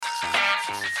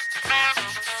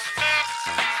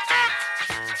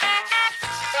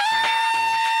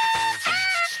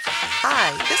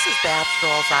is Babz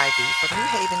Rawls-Ivy from New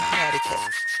Haven, Connecticut,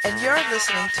 and you're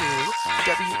listening to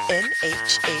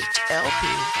WNHH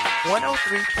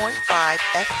 103.5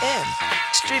 FM,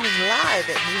 streaming live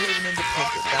at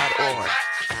newhavenindependent.org.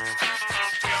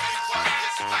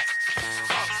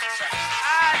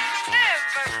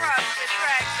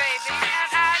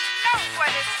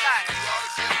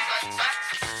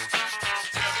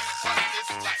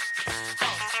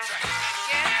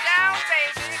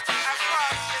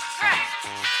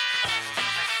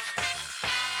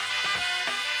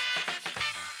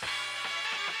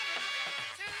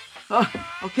 Oh,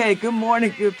 okay, good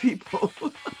morning, good people.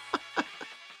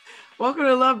 Welcome to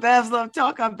LoveBabz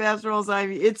LoveTalk. I'm Babz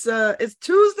Rawls-Ivy. It's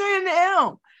Tuesday in the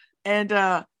Elm,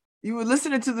 and you were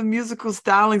listening to the musical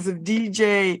stylings of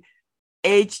DJ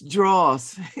H.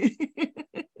 Draws.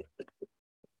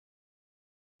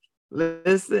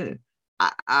 Listen,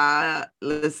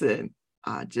 listen.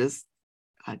 I'm just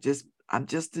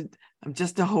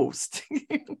a host.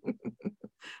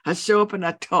 I show up and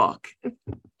I talk.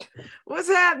 What's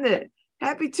happening?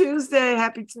 Happy Tuesday.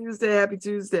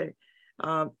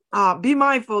 Be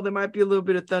mindful, there might be a little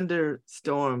bit of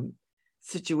thunderstorm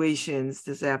situations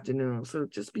this afternoon. So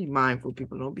just be mindful,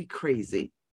 people. Don't be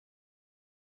crazy.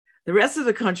 The rest of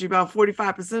the country, about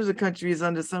 45% of the country, is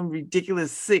under some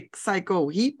ridiculous sick psycho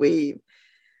heat wave.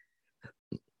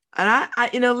 And I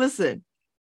listen,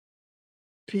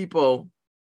 people,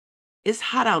 it's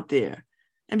hot out there.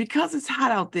 And because it's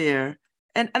hot out there,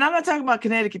 and I'm not talking about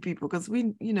Connecticut people, because we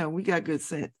got good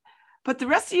sense. But the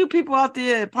rest of you people out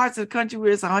there in parts of the country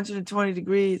where it's 120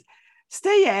 degrees,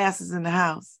 stay your asses in the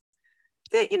house.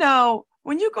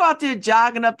 When you go out there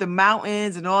jogging up the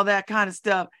mountains and all that kind of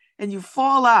stuff, and you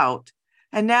fall out,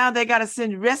 and now they got to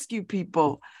send rescue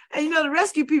people. And the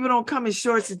rescue people don't come in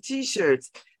shorts and t-shirts.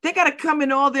 They got to come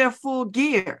in all their full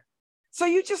gear. So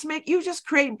you just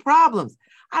creating problems.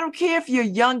 I don't care if you're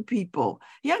young people.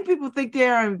 Young people think they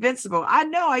are invincible. I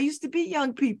know, I used to be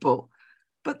young people.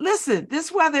 But listen,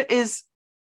 this weather is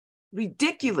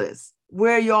ridiculous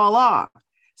where y'all are.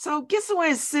 So get somewhere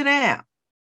and sit down.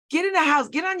 Get in the house,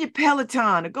 get on your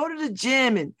Peloton, or go to the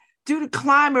gym and do the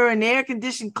climber in the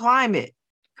air-conditioned climate.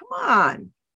 Come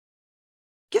on.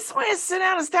 Get somewhere and sit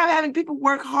down and stop having people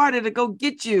work harder to go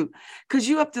get you because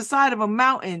you up the side of a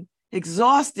mountain,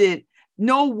 exhausted,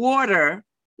 no water.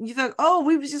 And you thought, oh,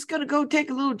 we was just going to go take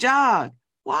a little jog.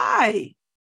 Why?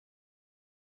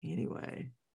 Anyway.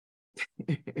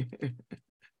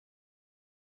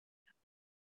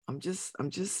 I'm just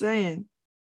saying.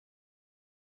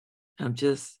 I'm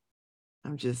just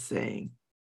saying.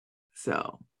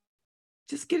 So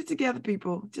just get it together,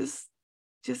 people. Just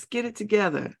get it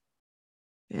together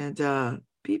and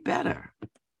be better.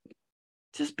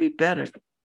 Just be better.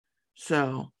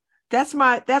 So that's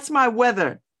my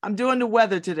weather. I'm doing the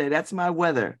weather today. That's my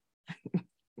weather.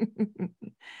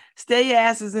 Stay your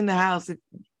asses in the house. And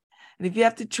if you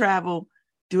have to travel,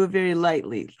 do it very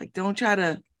lightly. Like, don't try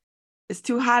to, it's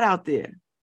too hot out there.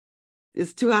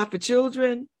 It's too hot for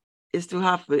children. It's too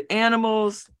hot for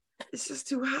animals. It's just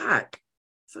too hot.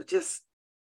 So just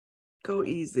go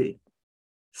easy.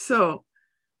 So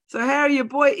Harry, your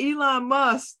boy Elon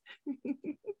Musk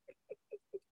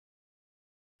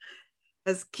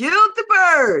has killed the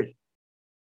bird.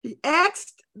 He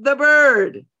axed the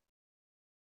bird.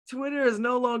 Twitter is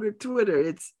no longer Twitter.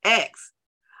 It's X.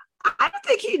 I don't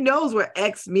think he knows what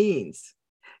X means.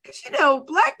 Because,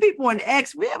 Black people and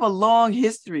X, we have a long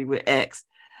history with X.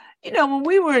 When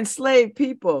we were enslaved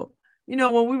people,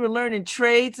 when we were learning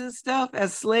trades and stuff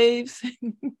as slaves,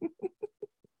 when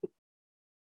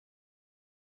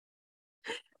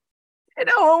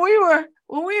we were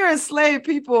enslaved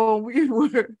people,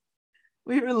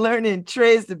 we were learning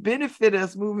trades to benefit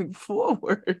us moving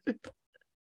forward.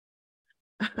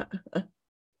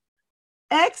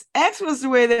 X was the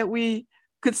way that we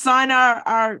could sign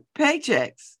our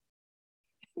paychecks.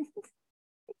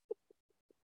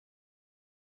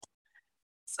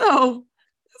 So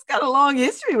it's got a long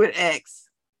history with X.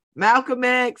 Malcolm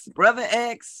X, Brother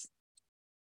X.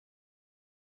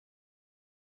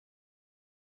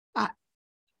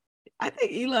 I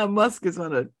think Elon Musk is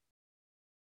on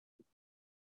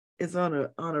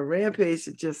a rampage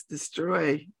to just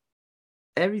destroy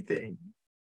everything.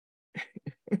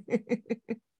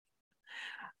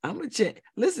 I'm gonna check.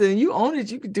 Listen, you own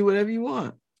it, you can do whatever you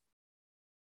want.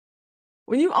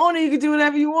 When you own it, you can do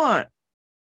whatever you want.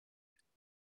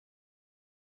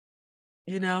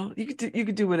 You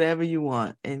could do whatever you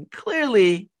want. And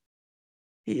clearly,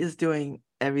 he is doing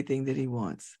everything that he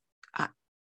wants.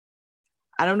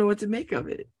 I don't know what to make of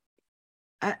it.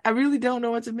 I really don't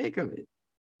know what to make of it.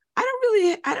 I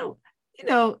don't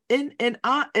in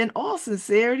all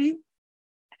sincerity,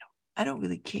 I don't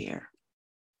really care.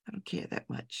 I don't care that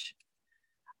much.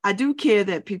 I do care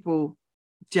that people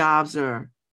jobs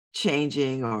are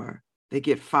changing or they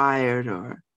get fired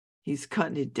or he's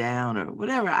cutting it down or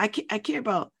whatever. I care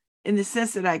about, in the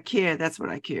sense that I care, that's what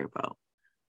I care about.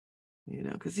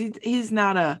 Because he's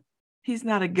not a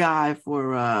guy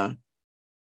for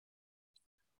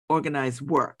organized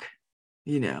work,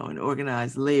 and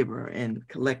organized labor and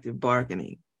collective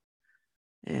bargaining.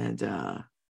 And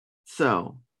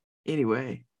so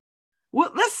anyway,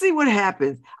 well, let's see what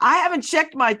happens. I haven't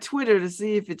checked my Twitter to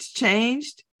see if it's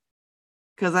changed,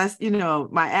 because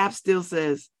my app still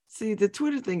says, see, the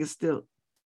Twitter thing is still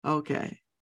okay.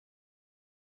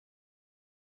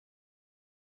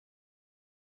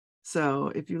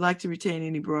 So if you like to retain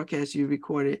any broadcasts you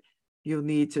recorded, you'll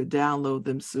need to download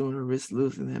them soon or risk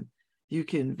losing them. You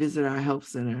can visit our help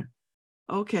center.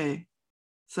 Okay.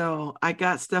 So I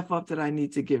got stuff up that I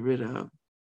need to get rid of.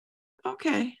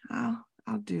 Okay, I'll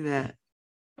do that.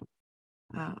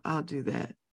 I'll do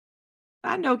that.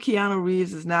 I know Keanu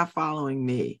Reeves is not following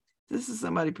me. This is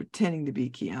somebody pretending to be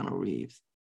Keanu Reeves.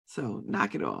 So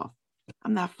knock it off.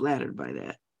 I'm not flattered by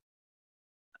that.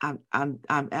 I'm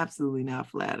absolutely not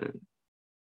flattered.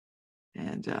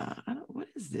 And what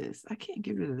is this? I can't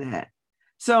get rid of that.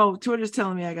 So Twitter's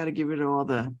telling me I got to get rid of all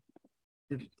the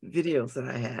videos that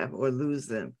I have or lose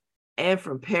them. And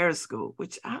from Periscope,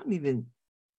 which I don't even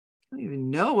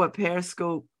know what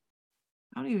Periscope.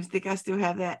 I don't even think I still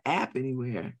have that app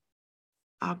anywhere.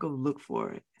 I'll go look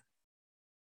for it.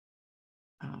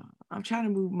 I'm trying to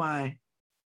move my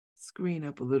screen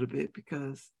up a little bit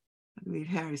because I believe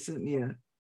Harry sent me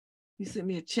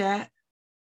a chat.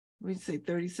 We say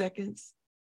 30 seconds.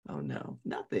 Oh no,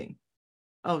 nothing.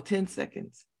 Oh, 10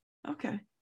 seconds. Okay,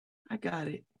 I got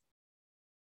it.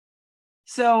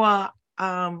 So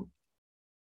I'm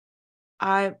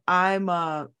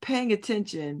paying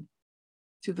attention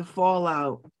to the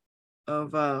fallout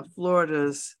of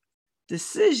Florida's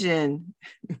decision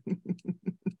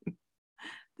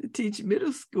to teach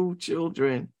middle school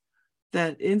children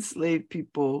that enslaved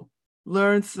people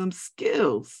learn some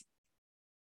skills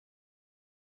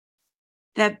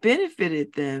that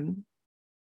benefited them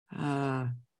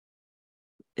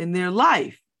in their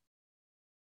life,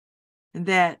 and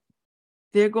that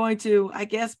they're going to, I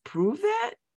guess, prove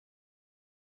that,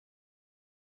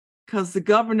 because the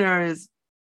governor is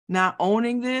not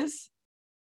owning this.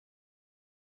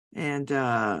 And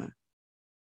I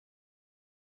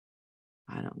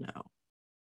don't know.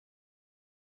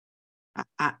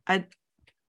 I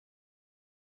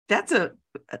that's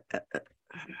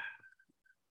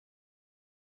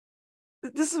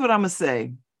this is what I'm gonna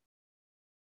say.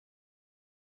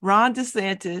 Ron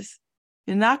DeSantis,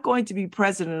 you're not going to be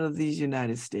president of these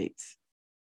United States.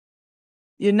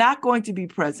 You're not going to be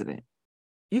president.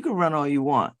 You can run all you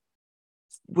want,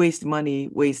 waste money,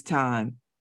 waste time,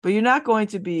 but you're not going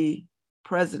to be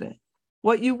president.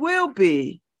 What you will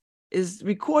be is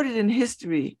recorded in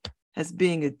history as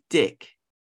being a dick.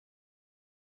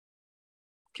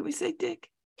 Can we say dick?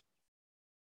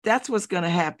 That's what's going to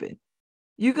happen.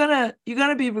 You're gonna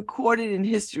be recorded in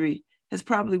history as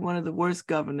probably one of the worst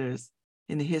governors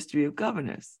in the history of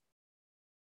governors.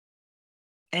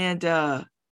 And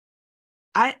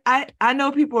I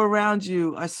know people around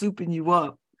you are souping you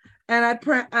up, and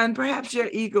perhaps your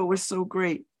ego was so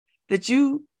great that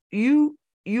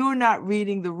you're not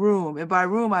reading the room, and by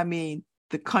room I mean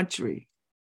the country.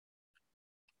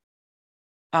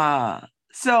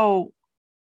 So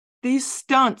these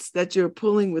stunts that you're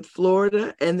pulling with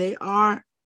Florida, and they are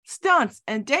stunts,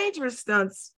 and dangerous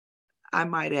stunts, I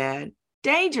might add,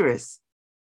 dangerous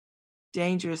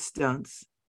stunts.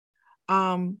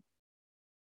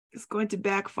 It's going to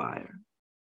backfire.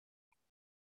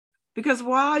 Because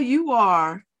while you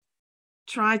are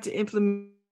trying to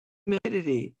implement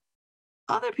it,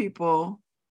 other people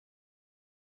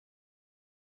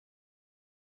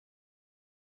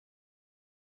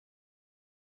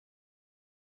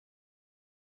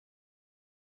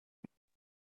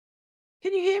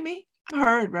can you hear me? I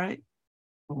heard, right?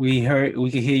 We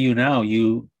can hear you now.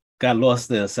 You got lost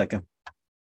there a second.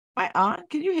 My aunt,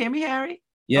 can you hear me, Harry?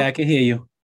 Yeah, I can hear you.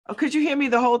 Oh, could you hear me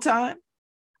the whole time?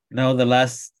 No, the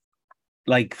last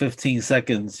like 15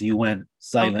 seconds you went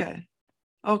silent. Okay.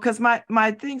 Oh, because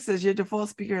my thing says your default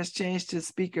speaker has changed to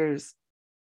speakers.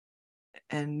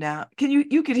 And now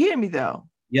you could hear me though.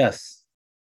 Yes.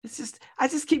 It's just I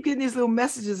just keep getting these little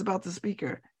messages about the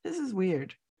speaker. This is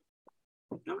weird.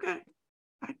 Okay.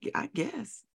 I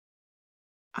guess.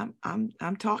 I'm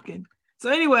talking. So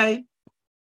anyway,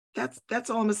 that's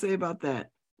all I'm gonna say about that.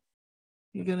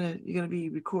 You're gonna be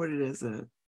recorded as a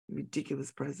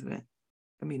ridiculous president.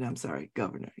 I'm sorry,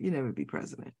 governor. You never be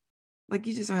president. Like,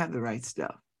 you just don't have the right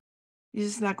stuff. You're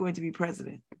just not going to be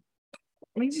president.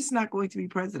 You're just not going to be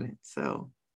president. So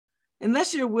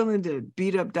unless you're willing to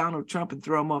beat up Donald Trump and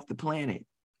throw him off the planet,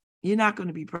 you're not going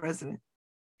to be president.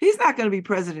 He's not going to be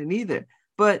president either,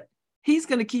 but he's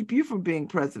going to keep you from being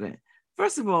president.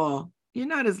 First of all, you're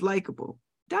not as likable.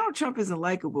 Donald Trump isn't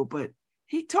likable, but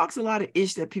he talks a lot of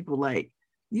ish that people like.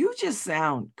 You just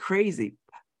sound crazy.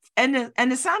 And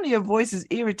the sound of your voice is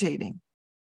irritating.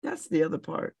 That's the other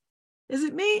part. Is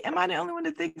it me? Am I the only one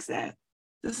that thinks that?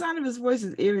 The sound of his voice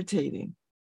is irritating.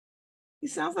 He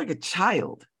sounds like a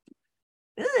child.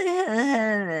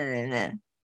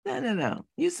 No.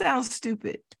 You sound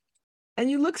stupid. And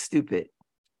you look stupid.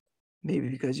 Maybe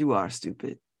because you are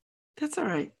stupid. That's all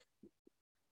right.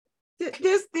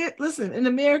 Listen, in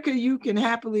America, you can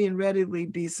happily and readily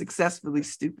be successfully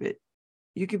stupid.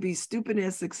 You can be stupid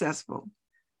and successful.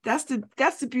 That's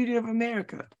the beauty of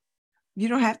America. You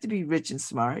don't have to be rich and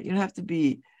smart. You don't have to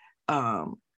be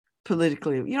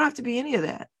politically. You don't have to be any of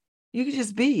that. You can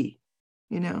just be,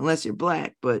 unless you're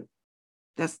black, but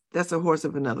that's a horse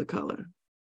of another color.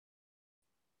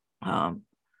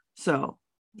 So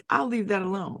I'll leave that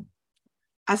alone.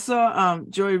 I saw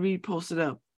Joy Reid posted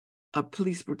up a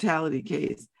police brutality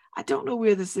case. I don't know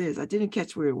where this is. I didn't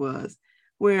catch where it was,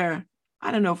 where,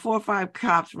 I don't know, 4 or 5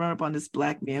 cops run up on this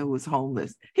black man who was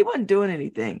homeless. He wasn't doing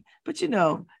anything, but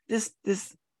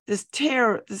this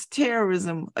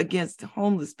terrorism against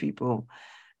homeless people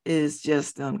is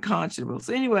just unconscionable.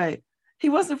 So anyway, he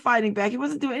wasn't fighting back. He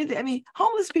wasn't doing anything.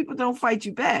 Homeless people don't fight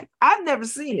you back. I've never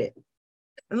seen it.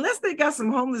 Unless they got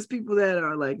some homeless people that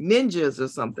are like ninjas or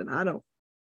something. I don't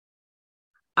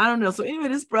know. So anyway,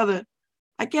 this brother,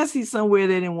 I guess he's somewhere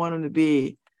they didn't want him to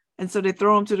be. And so they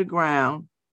throw him to the ground.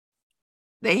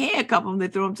 They handcuff him, they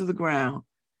throw him to the ground.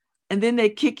 And then they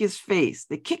kick his face.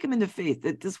 They kick him in the face.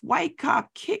 This white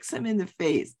cop kicks him in the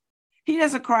face. He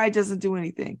doesn't cry, doesn't do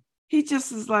anything. He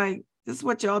just is like, this is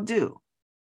what y'all do.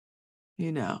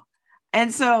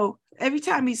 And so every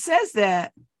time he says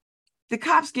that, the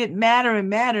cops get madder and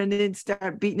madder and then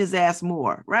start beating his ass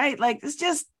more, right? Like, it's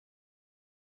just,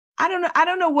 I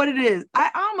don't know what it is.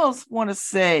 I almost want to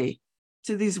say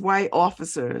to these white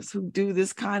officers who do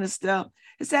this kind of stuff,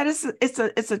 is that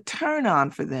it's a turn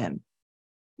on for them.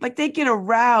 Like, they get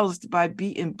aroused by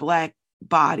beating black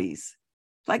bodies.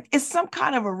 Like, it's some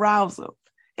kind of arousal.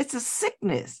 It's a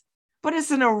sickness, but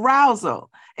it's an arousal.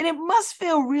 And it must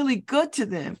feel really good to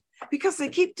them because they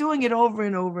keep doing it over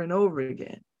and over and over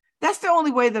again. That's the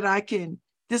only way that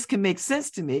this can make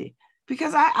sense to me,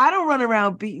 because I don't run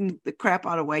around beating the crap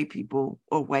out of white people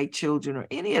or white children or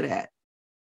any of that.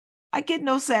 I get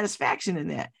no satisfaction in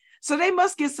that. So they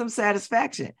must get some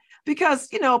satisfaction because,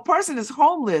 a person is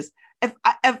homeless. If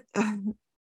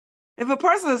a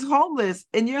person is homeless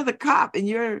and you're the cop and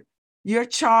you're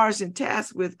charged and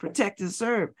tasked with protect and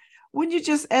serve, wouldn't you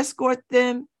just escort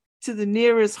them to the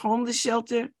nearest homeless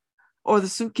shelter or the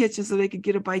soup kitchen so they could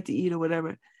get a bite to eat or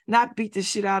whatever? Not beat the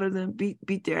shit out of them,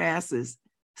 beat their asses,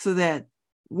 so that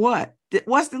what?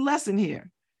 What's the lesson here?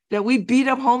 That we beat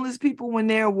up homeless people when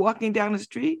they're walking down the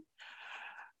street?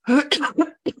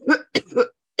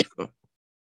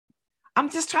 I'm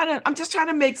just trying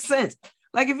to make sense.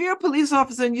 Like, if you're a police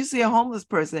officer and you see a homeless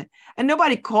person and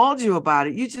nobody called you about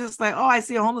it, you just like, oh, I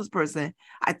see a homeless person.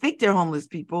 I think they're homeless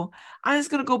people. I'm just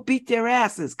going to go beat their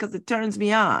asses because it turns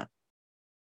me on.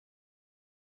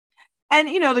 And,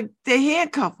 they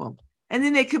handcuff them and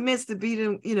then they commence to beat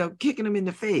him, kicking him in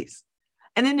the face.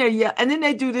 And then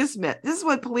they do this. This is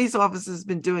what police officers have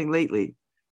been doing lately.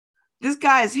 This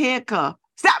guy is handcuffed.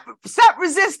 Stop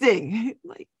resisting.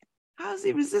 Like, how is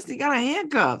he resisting? He got a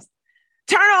handcuffs.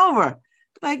 Turn over.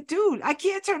 Like, dude, I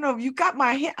can't turn over. You got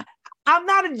my hand. I'm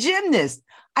not a gymnast.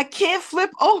 I can't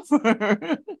flip over.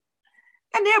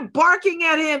 And they're barking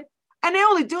at him. And they're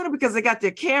only doing it because they got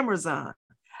their cameras on.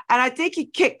 And I think he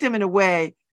kicked him in a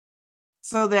way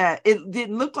so that it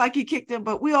didn't look like he kicked him,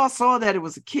 but we all saw that it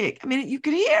was a kick. You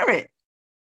could hear it.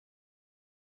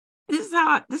 This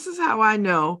is how I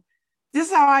know. This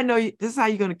is how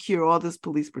you're going to cure all this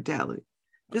police brutality.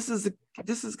 This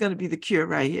is going to be the cure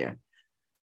right here.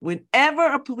 Whenever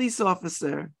a police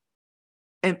officer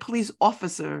and police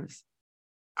officers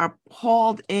are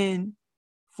hauled in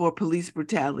for police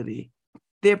brutality,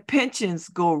 their pensions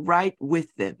go right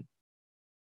with them.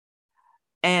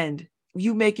 And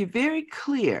you make it very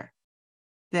clear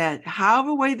that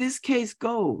however way this case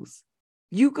goes,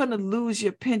 you're going to lose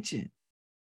your pension.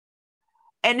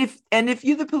 And if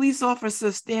you're the police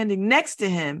officer standing next to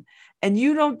him and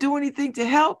you don't do anything to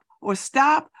help or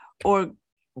stop or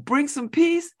bring some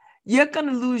peace, you're going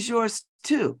to lose yours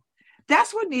too.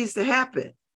 That's what needs to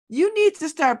happen. You need to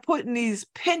start putting these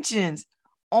pensions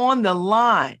on the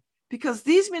line because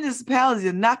these municipalities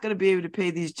are not going to be able to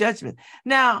pay these judgments.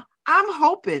 Now, I'm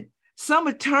hoping some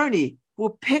attorney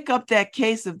will pick up that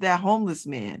case of that homeless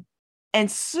man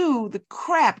and sue the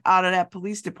crap out of that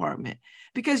police department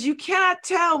because you cannot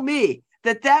tell me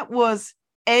that that was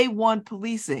A1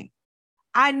 policing.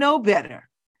 I know better.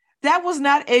 That was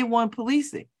not A1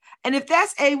 policing. And if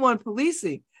that's A1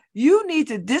 policing, you need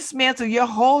to dismantle your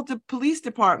whole police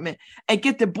department and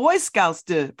get the Boy Scouts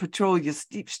to patrol your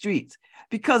steep streets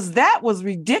because that was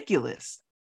ridiculous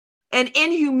and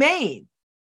inhumane.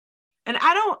 And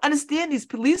I don't understand these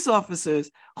police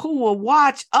officers who will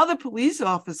watch other police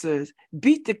officers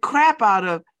beat the crap out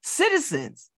of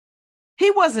citizens.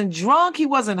 He wasn't drunk. He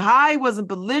wasn't high. He wasn't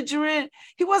belligerent.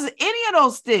 He wasn't any of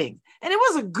those things. And it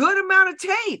was a good amount of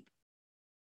tape,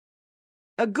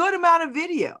 a good amount of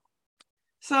video.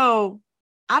 So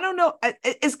I don't know.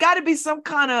 It's got to be some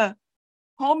kind of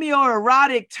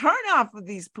homoerotic turnoff for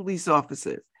these police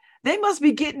officers. They must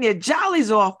be getting their jollies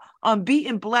off on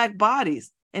beating Black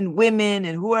bodies and women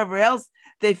and whoever else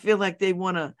they feel like they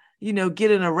want to,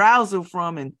 get an arousal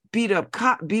from and beat up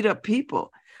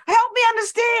people. Help me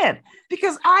understand,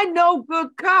 because I know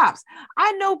good cops.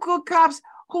 I know good cops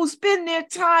who spend their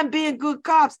time being good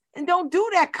cops and don't do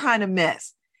that kind of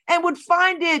mess and would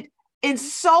find it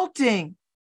insulting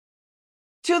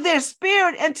to their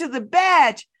spirit and to the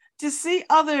badge to see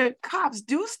other cops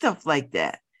do stuff like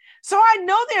that. So I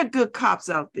know there are good cops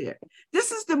out there.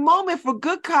 This is the moment for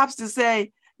good cops to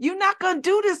say, you're not going to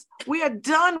do this. We are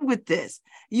done with this.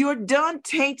 You're done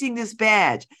tainting this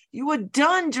badge. You are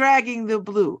done dragging the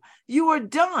blue. You are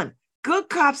done. Good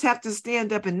cops have to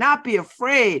stand up and not be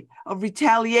afraid of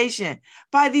retaliation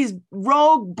by these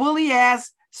rogue,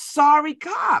 bully-ass, sorry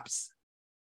cops.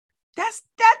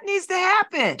 That needs to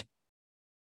happen.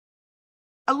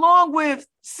 Along with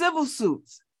civil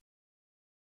suits.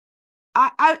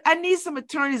 I need some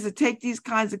attorneys to take these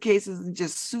kinds of cases and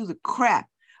just sue the crap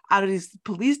out of these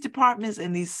police departments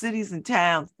and these cities and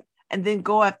towns and then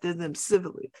go after them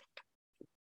civilly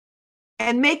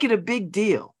and make it a big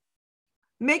deal.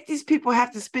 Make these people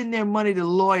have to spend their money to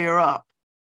lawyer up,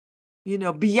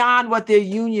 beyond what their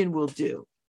union will do.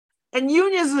 And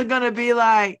unions are going to be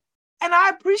like, and I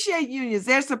appreciate unions.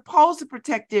 They're supposed to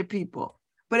protect their people.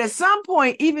 But at some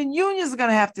point, even unions are going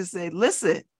to have to say,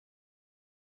 listen,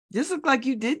 this looks like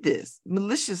you did this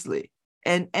maliciously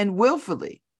and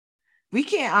willfully. We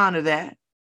can't honor that.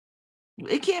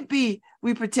 It can't be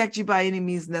we protect you by any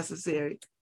means necessary.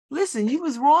 Listen, you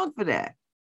was wrong for that.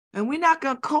 And we're not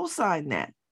going to co-sign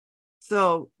that.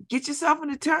 So get yourself an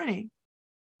attorney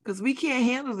because we can't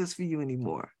handle this for you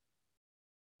anymore.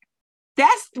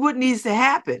 That's what needs to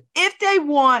happen if they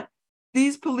want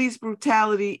these police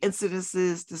brutality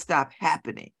incidences to stop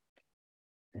happening.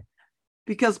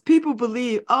 Because people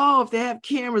believe, if they have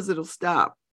cameras, it'll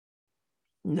stop.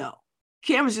 No.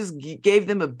 Cameras just gave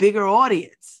them a bigger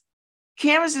audience.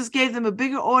 Cameras just gave them a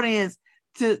bigger audience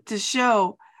to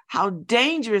show how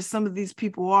dangerous some of these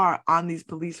people are on these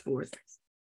police forces.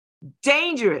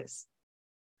 Dangerous.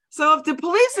 So if the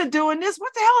police are doing this,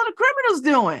 what the hell are the criminals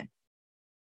doing?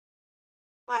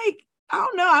 Like, I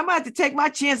don't know. I might have to take my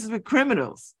chances with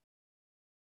criminals.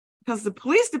 Because the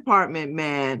police department,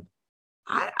 man,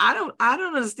 I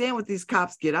don't understand what these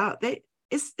cops get out.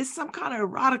 It's some kind of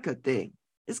erotica thing.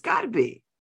 It's got to be.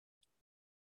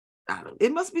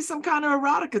 It must be some kind of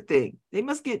erotica thing. They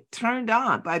must get turned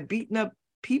on by beating up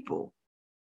people.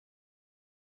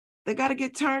 They got to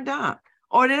get turned on.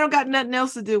 Or they don't got nothing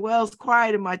else to do. Well, it's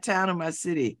quiet in my town or my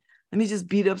city. Let me just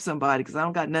beat up somebody because I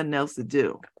don't got nothing else to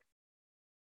do.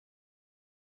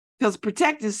 Because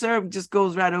protect and serve just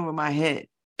goes right over my head.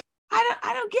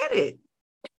 I don't get it.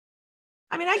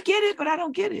 I mean, I get it, but I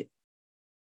don't get it.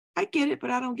 I get it, but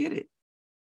I don't get it.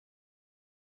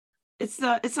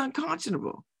 It's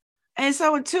unconscionable. And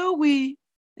so until we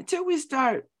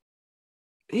start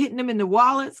hitting them in the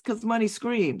wallets, because money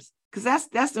screams, because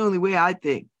that's the only way I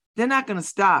think. They're not going to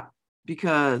stop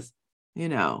because,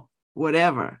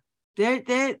 whatever. They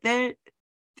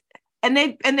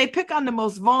pick on the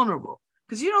most vulnerable.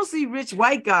 Because you don't see rich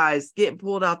white guys getting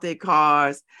pulled out their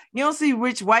cars. You don't see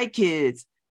rich white kids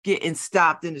getting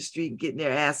stopped in the street and getting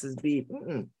their asses beat.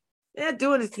 They're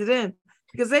doing it to them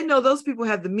because they know those people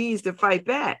have the means to fight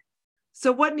back.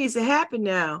 So what needs to happen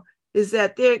now is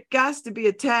that there got to be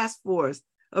a task force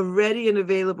of ready and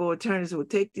available attorneys who will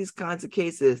take these kinds of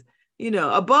cases,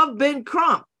 above Ben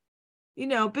Crump.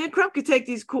 Ben Crump could take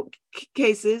these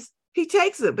cases. He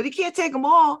takes them, but he can't take them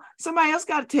all. Somebody else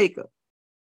got to take them.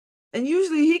 And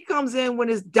usually he comes in when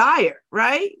it's dire,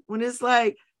 right? When it's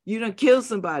like, you done kill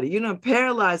somebody, you done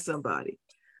paralyze somebody,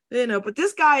 but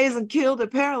this guy isn't killed or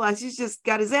paralyzed. He's just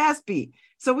got his ass beat.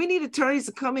 So we need attorneys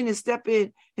to come in and step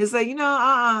in and say,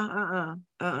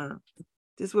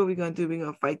 this is what we're going to do. We're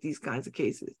going to fight these kinds of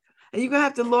cases. And you're going to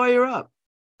have to lawyer up.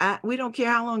 We don't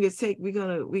care how long it takes. We're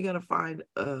going to find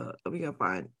a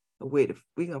way to,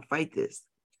 we're going to fight this.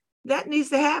 That needs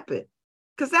to happen.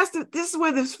 Because this is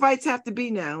where these fights have to be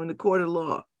now in the court of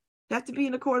law. They have to be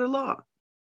in the court of law.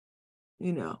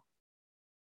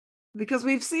 Because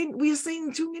we've seen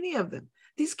too many of them.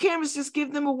 These cameras just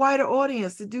give them a wider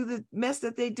audience to do the mess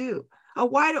that they do, a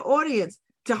wider audience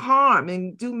to harm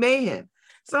and do mayhem.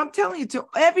 So I'm telling you, to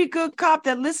every good cop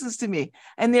that listens to me,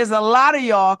 and there's a lot of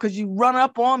y'all because you run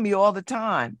up on me all the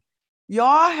time,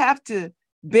 y'all have to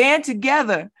band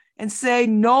together and say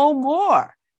no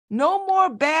more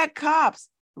bad cops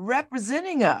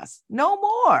representing us. No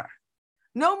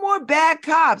more bad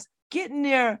cops getting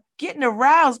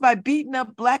aroused by beating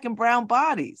up Black and brown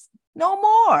bodies. No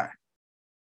more.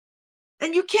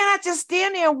 And you cannot just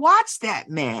stand there and watch that,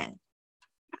 man.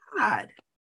 God.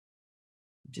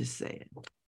 I'm just saying.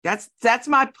 That's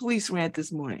my police rant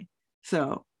this morning.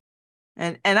 So,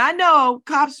 and I know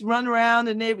cops run around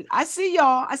the neighborhood. I see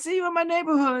y'all. I see you in my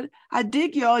neighborhood. I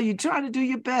dig y'all. You're trying to do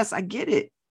your best. I get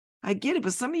it.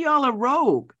 But some of y'all are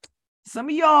rogue. Some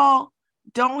of y'all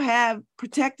don't have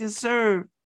protect and serve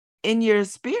in your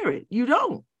spirit. You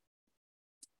don't.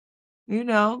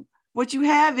 What you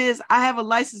have is, I have a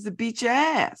license to beat your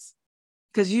ass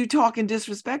because you talking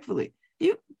disrespectfully.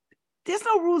 There's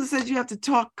no rule that says you have to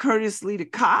talk courteously to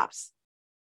cops.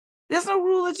 There's no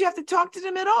rule that you have to talk to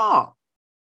them at all.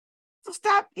 So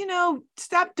stop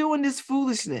doing this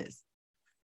foolishness,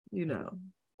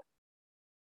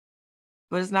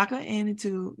 But it's not going to end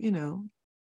until,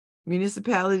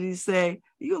 municipalities say,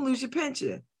 you're going to lose your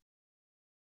pension.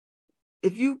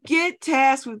 If you get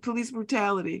tasked with police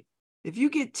brutality, if you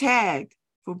get tagged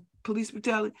for police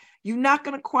brutality, you're not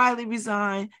going to quietly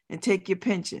resign and take your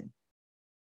pension.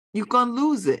 You're going to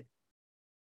lose it.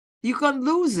 You're going to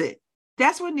lose it.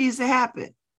 That's what needs to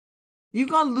happen. You're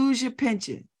going to lose your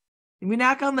pension. And we're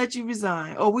not going to let you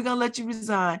resign. Or we're going to let you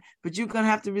resign, but you're going to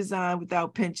have to resign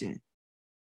without pension.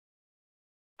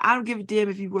 I don't give a damn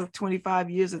if you work 25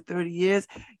 years or 30 years.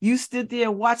 You stood there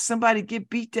and watched somebody get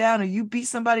beat down, or you beat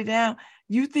somebody down.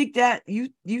 You think that you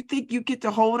think you get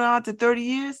to hold on to 30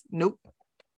 years? Nope.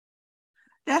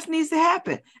 That needs to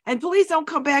happen. And police don't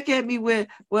come back at me with,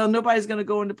 well, nobody's going to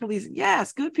go into policing.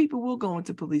 Yes, good people will go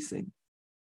into policing.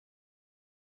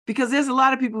 Because there's a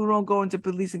lot of people who don't go into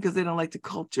policing because they don't like the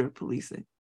culture of policing.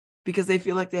 Because they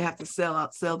feel like they have to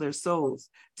sell their souls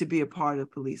to be a part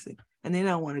of policing. And they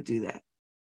don't want to do that.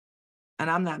 And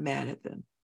I'm not mad at them.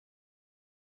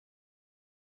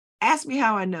 Ask me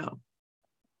how I know.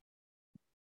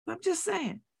 I'm just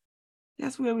saying,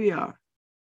 that's where we are.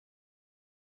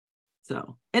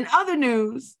 So, in other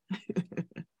news,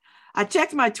 I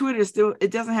checked my Twitter,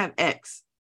 it doesn't have X.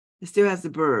 It still has the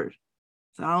bird.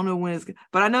 So I don't know when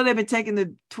but I know they've been taking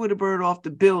the Twitter bird off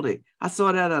the building. I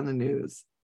saw that on the news.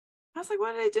 I was like,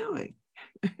 what are they doing?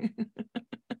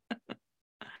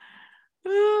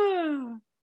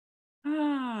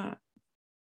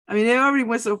 I mean, they already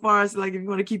went so far as like, if you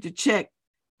want to keep the check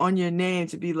on your name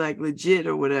to be like legit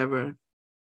or whatever,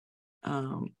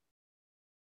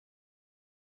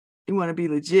 you want to be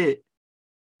legit,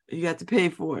 you got to pay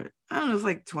for it. I don't know, it's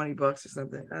like $20 or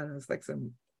something. I don't know, it's like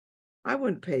I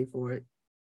wouldn't pay for it.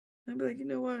 I'd be like, you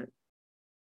know what?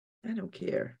 I don't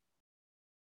care.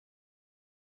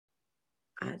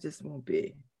 I just won't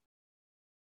be.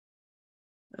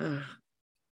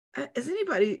 Is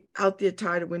anybody out there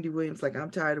tired of Wendy Williams? Like I'm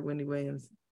tired of Wendy Williams.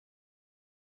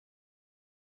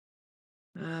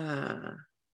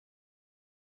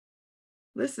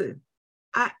 Listen,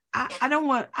 I don't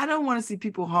want to see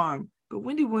people harmed, but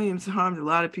Wendy Williams harmed a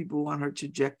lot of people on her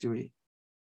trajectory.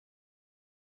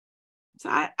 So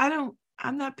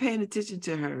I'm not paying attention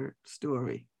to her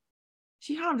story.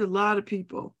 She harmed a lot of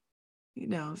people. She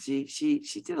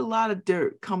did a lot of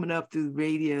dirt coming up through the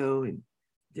radio and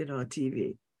did on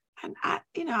TV. And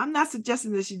I'm not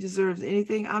suggesting that she deserves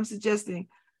anything. I'm suggesting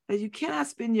that you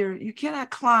cannot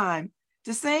climb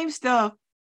the same stuff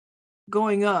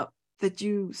going up that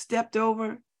you stepped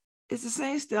over. It's the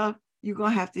same stuff you're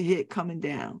going to have to hit coming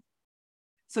down.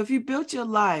 So if you built your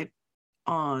life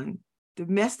on the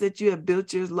mess that you have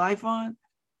built your life on,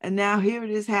 and now here it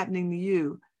is happening to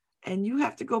you, and you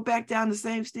have to go back down the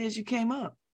same stairs you came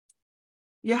up.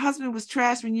 Your husband was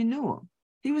trash when you knew him.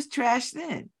 He was trash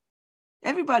then.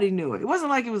 Everybody knew it. It wasn't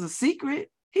like it was a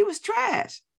secret. He was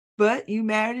trash. But you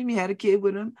married him, you had a kid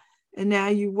with him, And now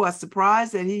you what,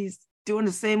 surprised that he's doing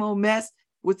the same old mess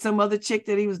with some other chick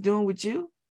that he was doing with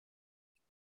you?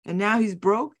 And now he's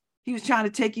broke. He was trying to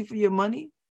take you for your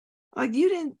money. Like you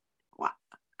didn't, what,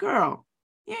 girl,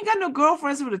 you ain't got no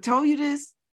girlfriends who would have told you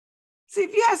this. See,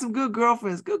 if you had some good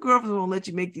girlfriends won't let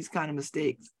you make these kind of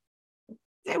mistakes.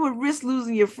 They would risk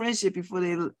losing your friendship before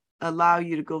they allow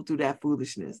you to go through that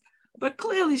foolishness. But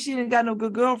clearly she didn't got no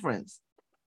good girlfriends.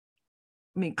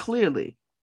 I mean, clearly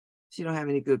she don't have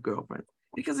any good girlfriends.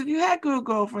 Because if you had good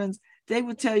girlfriends, they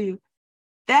would tell you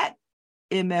that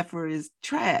MFer is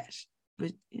trash.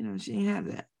 But, you know, she ain't have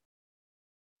that.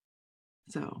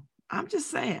 So I'm just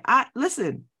saying,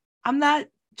 listen, I'm not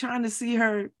trying to see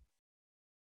her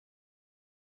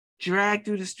dragged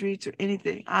through the streets or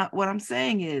anything. What I'm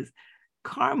saying is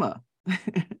karma.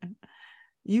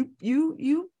 You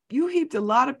heaped a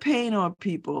lot of pain on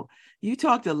people. You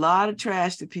talked a lot of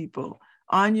trash to people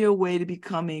on your way to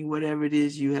becoming whatever it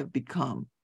is you have become.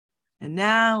 And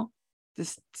now the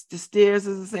stairs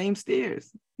are the same stairs.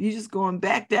 You're just going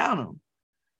back down them.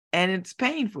 And it's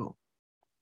painful.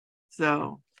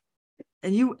 So,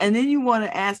 and then you want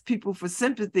to ask people for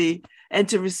sympathy and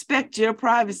to respect your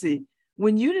privacy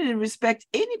when you didn't respect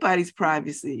anybody's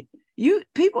privacy.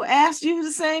 People asked you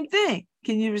the same thing.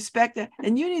 Can you respect that?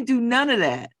 And you didn't do none of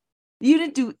that. You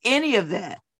didn't do any of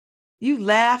that. You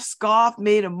laughed, scoffed,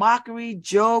 made a mockery,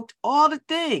 joked, all the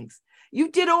things.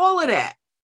 You did all of that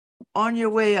on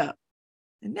your way up.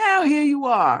 And now here you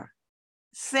are.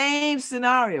 Same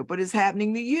scenario, but it's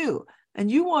happening to you. And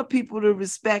you want people to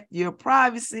respect your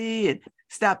privacy and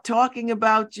stop talking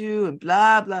about you and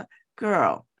blah, blah.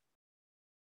 Girl,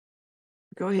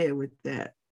 go ahead with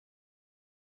that.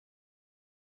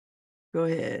 Go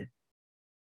ahead.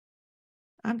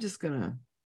 I'm just gonna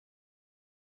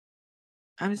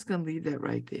leave that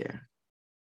right there.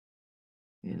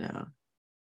 You know.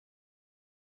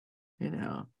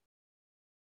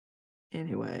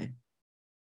 Anyway.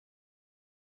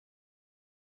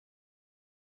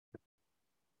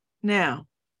 Now,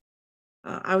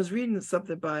 I was reading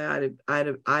something by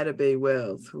Ida Bay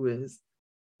Wells, who is,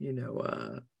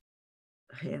 Hannah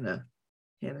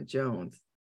Jones,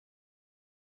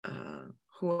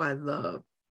 who I love.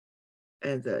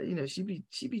 And she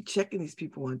be checking these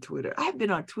people on Twitter. I've been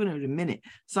on Twitter in a minute,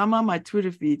 so I'm on my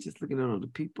Twitter feed just looking at all the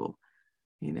people,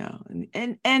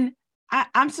 and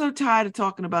I'm so tired of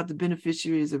talking about the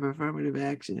beneficiaries of affirmative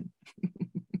action.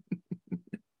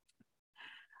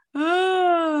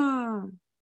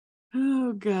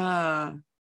 Oh God.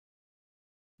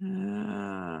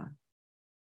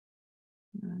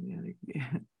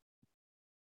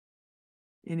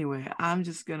 Anyway, I'm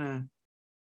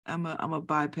gonna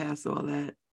bypass all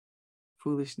that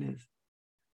foolishness.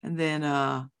 And then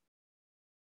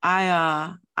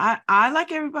I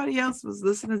like everybody else was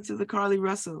listening to the Carly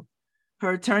Russell.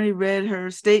 Her attorney read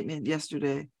her statement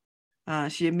yesterday.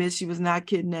 She admits she was not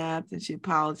kidnapped and she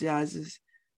apologizes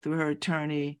through her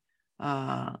attorney,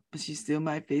 but she still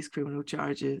might face criminal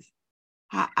charges.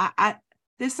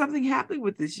 There's something happening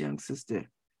with this young sister.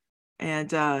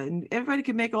 And everybody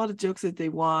can make all the jokes that they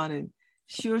want. And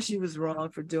sure, she was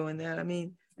wrong for doing that. I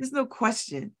mean, there's no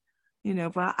question,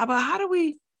 but how do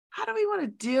we want to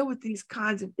deal with these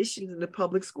kinds of issues in the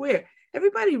public square?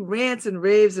 Everybody rants and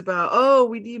raves about, oh,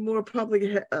 we need more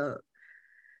public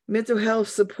mental health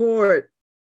support.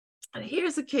 And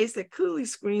here's a case that clearly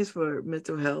screams for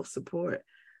mental health support.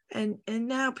 And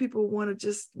now people want to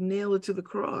just nail it to the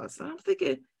cross. And I'm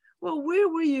thinking, well, where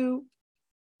were you?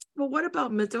 Well, what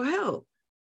about mental health?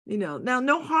 Now,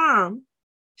 no harm.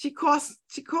 She cost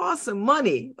some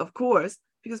money, of course,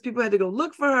 because people had to go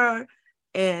look for her,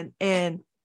 and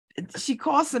she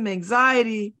caused some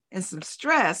anxiety and some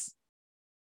stress,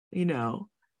 and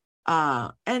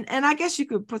I guess you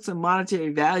could put some monetary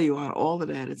value on all of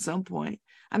that at some point.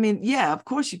 I mean, yeah, of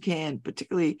course you can,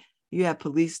 particularly you have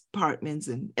police departments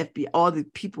and FBI, all the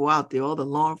people out there, all the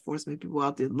law enforcement people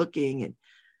out there looking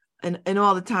and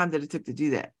all the time that it took to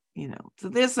do that, So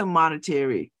there's some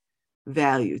monetary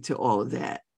value to all of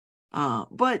that.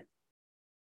 But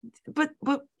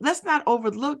let's not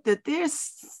overlook that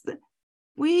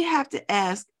we have to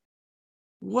ask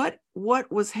what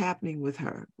was happening with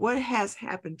her, what has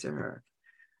happened to her,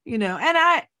 and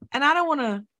I don't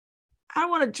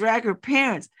want to drag her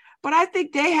parents, but I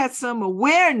think they had some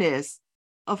awareness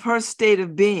of her state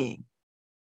of being.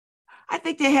 I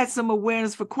think they had some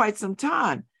awareness for quite some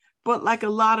time, but like a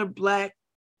lot of Black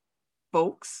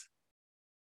folks,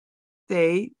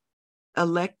 they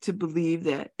elect to believe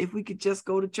that if we could just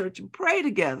go to church and pray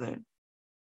together.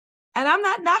 And I'm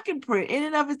not knocking prayer. In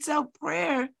and of itself,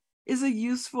 prayer is a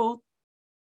useful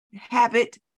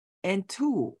habit and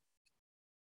tool.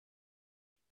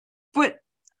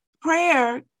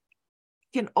 prayer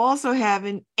can also have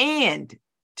an and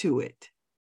to it.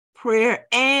 Prayer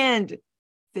and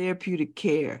therapeutic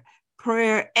care,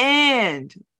 prayer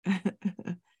and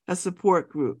a support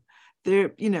group. There,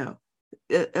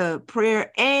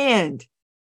 prayer and,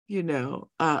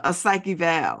 a psych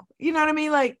eval. You know what I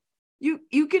mean? Like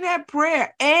you can have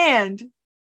prayer and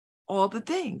all the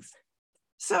things.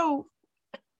 So,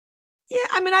 yeah,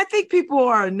 I mean, I think people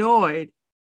are annoyed.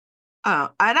 And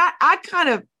I kind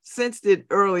of sensed it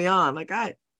early on. Like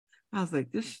I was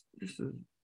like, this is, and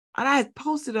I had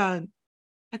posted on,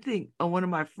 I think, on one of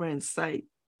my friends' site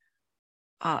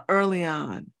early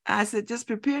on. I said, just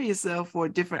prepare yourself for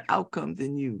a different outcome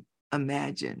than you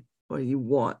imagine or you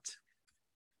want.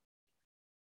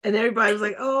 And everybody was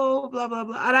like, oh, blah, blah,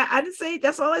 blah. And I didn't say,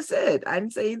 that's all I said. I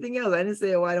didn't say anything else. I didn't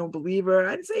say, oh, I don't believe her.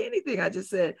 I didn't say anything. I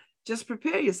just said, just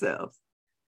prepare yourselves,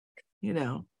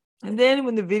 And then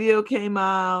when the video came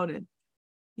out and,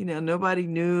 nobody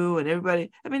knew and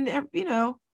everybody, I mean, her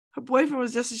boyfriend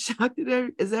was just as shocked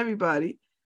as everybody.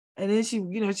 And then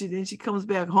she comes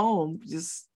back home,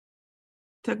 just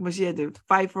talking about she had to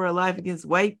fight for her life against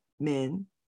white men,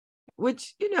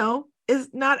 which, is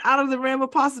not out of the realm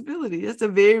of possibility. It's a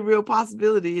very real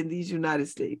possibility in these United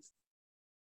States.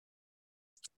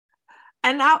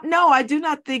 And now, no, I do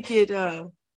not think it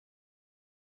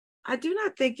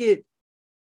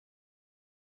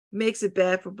makes it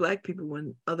bad for Black people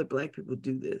when other Black people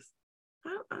do this.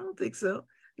 I don't think so.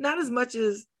 Not as much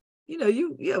as,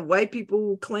 you have white people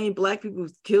who claim Black people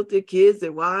killed their kids,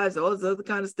 their wives, all this other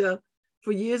kind of stuff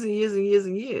for years and years and years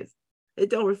and years. It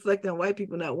don't reflect on white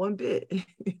people not one bit.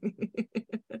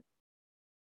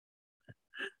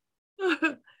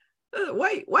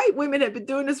 White women have been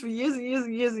doing this for years and years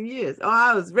and years and years. Oh,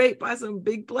 I was raped by some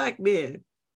big Black man.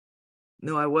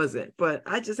 No, I wasn't. But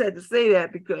I just had to say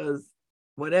that because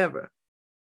whatever.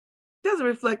 It doesn't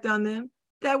reflect on them.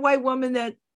 That white woman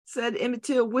that said Emmett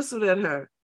Till whistled at her,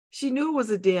 she knew it was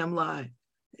a damn lie.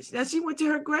 Now she went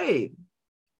to her grave.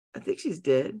 I think she's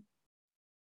dead.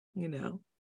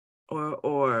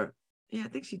 Or I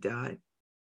think she died.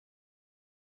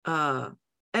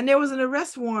 And there was an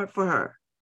arrest warrant for her,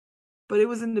 but it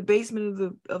was in the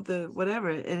basement of the whatever,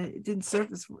 and it didn't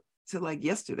surface till like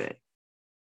yesterday.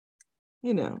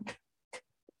 That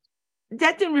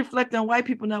didn't reflect on white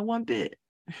people not one bit.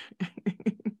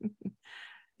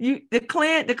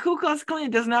 The Ku Klux Klan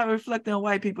does not reflect on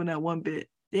white people not one bit.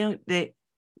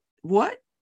 What?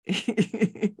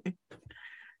 Because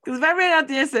if I ran out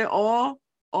there and said all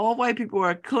white people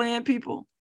are Klan people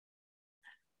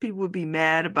would be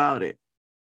mad about it.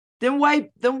 Them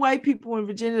white people in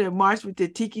Virginia that marched with their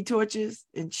tiki torches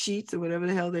and sheets or whatever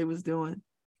the hell they was doing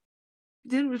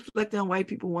didn't reflect on white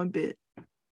people one bit.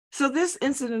 So this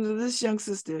incident of this young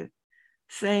sister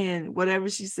saying whatever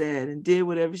she said and did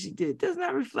whatever she did does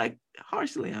not reflect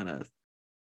harshly on us.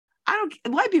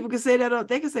 White people can say that,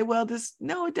 they can say, well,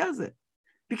 no, it doesn't.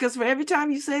 Because for every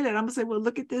time you say that, I'm gonna say, well,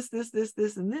 look at this,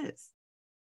 and this.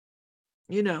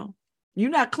 You're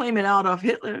not claiming Adolf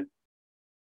Hitler.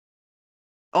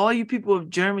 All you people of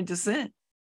German descent,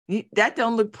 that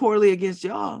don't look poorly against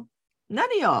y'all.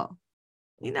 None of y'all.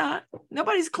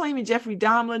 Nobody's claiming Jeffrey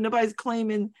Dahmer. Nobody's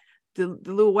claiming the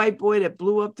little white boy that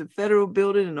blew up the federal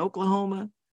building in Oklahoma.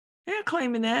 They're not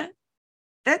claiming that.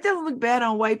 That doesn't look bad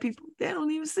on white people. They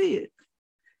don't even see it.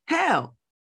 Hell,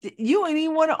 you ain't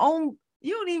even want to own.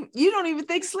 You don't even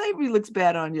think slavery looks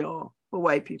bad on y'all for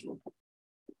white people.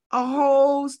 A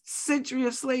whole century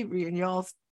of slavery and y'all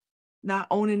not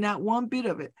owning not one bit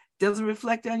of it. Doesn't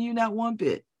reflect on you not one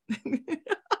bit.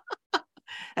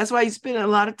 That's why you spend a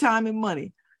lot of time and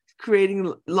money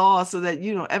creating laws so that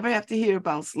you don't ever have to hear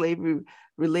about slavery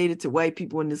related to white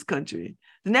people in this country.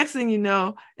 The next thing you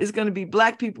know is going to be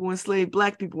Black people enslaved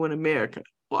Black people in America.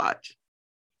 Watch.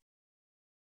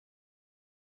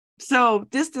 So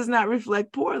this does not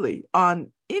reflect poorly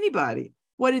on anybody.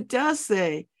 What it does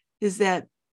say is that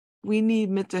we need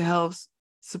mental health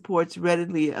supports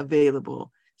readily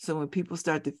available. So when people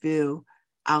start to feel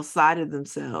outside of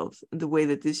themselves in the way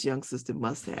that this young sister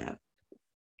must have.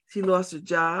 She lost her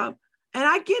job. And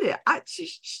I get it. I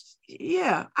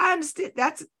understand.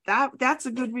 That's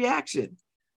a good reaction,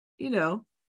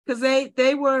 because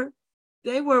they were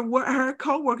her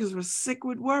coworkers were sick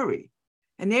with worry,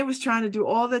 and they was trying to do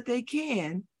all that they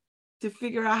can to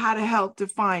figure out how to help to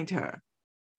find her.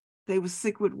 They were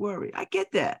sick with worry. I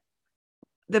get that.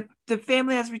 The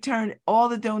family has returned all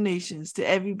the donations to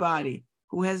everybody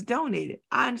who has donated.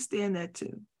 I understand that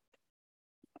too.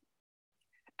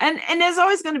 And there's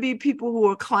always going to be people who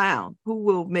are clown, who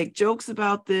will make jokes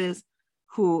about this,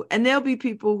 and there'll be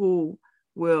people who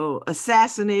will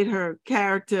assassinate her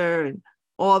character and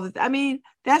I mean,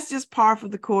 that's just par for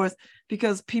the course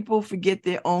because people forget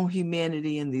their own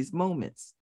humanity in these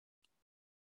moments.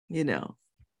 You know,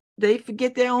 they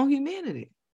forget their own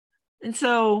humanity. And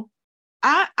so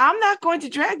I'm not going to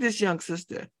drag this young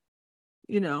sister.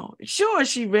 You know, sure,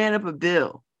 she ran up a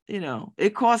bill. You know,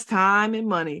 it costs time and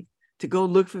money to go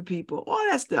look for people, all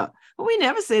that stuff. But we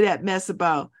never say that mess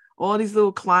about all these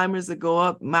little climbers that go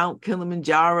up Mount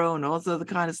Kilimanjaro and all this other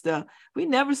kind of stuff. We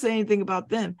never say anything about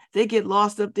them. They get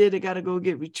lost up there. They got to go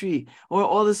get retrieved. Or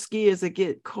all the skiers that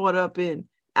get caught up in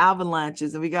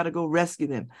avalanches and we got to go rescue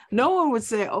them. No one would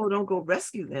say, oh, don't go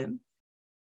rescue them.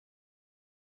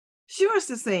 Sure, it's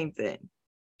the same thing.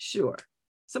 Sure.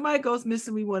 Somebody goes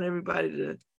missing, we want everybody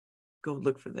to go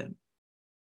look for them.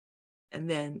 And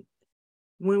then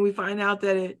when we find out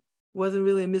that it wasn't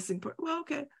really a missing person, well,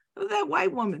 okay. That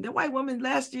white woman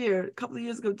last year, a couple of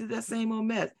years ago, did that same old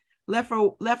mess. Left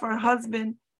her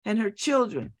husband and her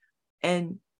children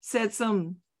and said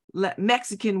some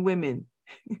Mexican women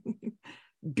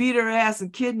beat her ass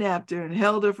and kidnapped her and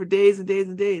held her for days and days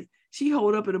and days. She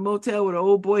holed up at a motel with her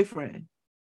old boyfriend.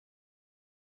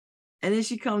 And then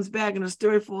she comes back and her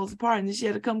story falls apart and then she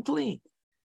had to come clean.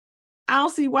 I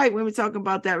don't see white women talking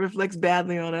about that reflects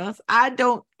badly on us.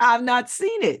 I've not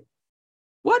seen it.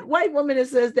 What white woman that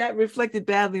says that reflected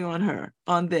badly on her,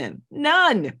 on them?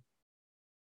 None.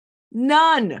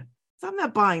 So I'm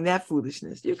not buying that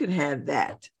foolishness. You can have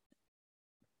that.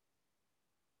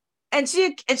 And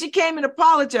she came and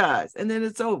apologized and then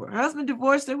it's over. Her husband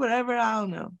divorced her, whatever, I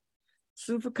don't know.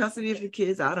 Sued for custody of the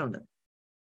kids, I don't know.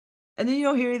 And then you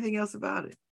don't hear anything else about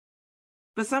it.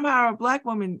 But somehow a Black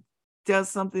woman does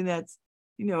something that's,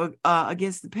 you know,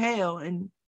 against the pale, and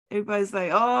everybody's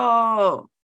like, oh,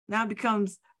 now it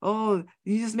becomes, oh,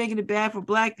 you're just making it bad for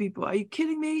Black people. Are you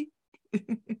kidding me?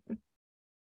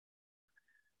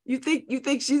 You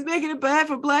think she's making it bad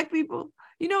for Black people?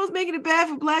 You know who's making it bad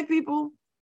for Black people?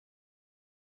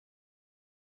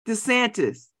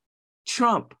 DeSantis,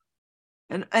 Trump,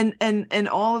 and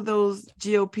all of those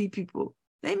GOP people.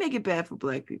 They make it bad for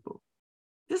Black people.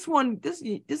 This one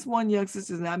young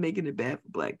sister is not making it bad for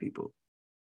Black people.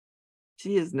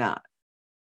 She is not.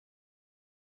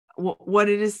 What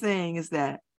it is saying is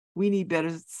that we need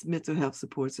better mental health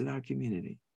supports in our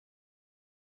community.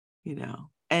 You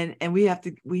know, and we have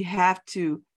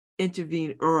to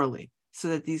intervene early so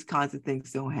that these kinds of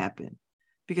things don't happen.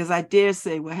 Because I dare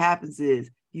say what happens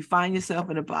is you find yourself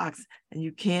in a box and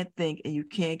you can't think and you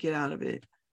can't get out of it.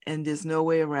 And there's no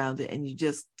way around it. And you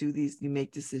just you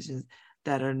make decisions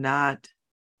that are not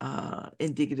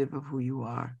indicative of who you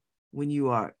are when you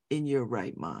are in your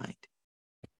right mind.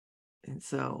 And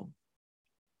so,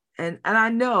 and I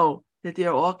know that there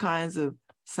are all kinds of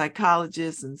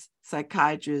psychologists and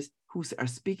psychiatrists who are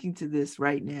speaking to this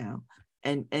right now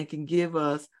and can give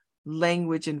us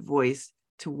language and voice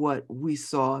to what we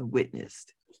saw and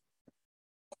witnessed,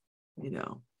 you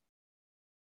know,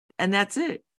 and that's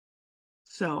it.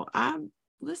 So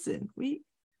listen, we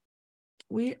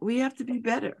have to be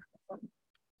better.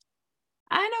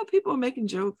 I know people are making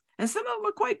jokes and some of them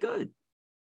are quite good.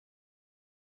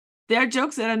 There are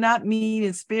jokes that are not mean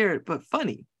in spirit, but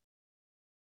funny.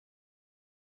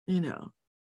 You know,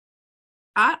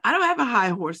 I don't have a high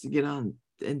horse to get on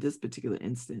in this particular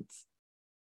instance.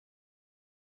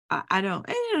 I don't,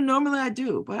 and you know, normally I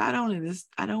do, but I don't in this.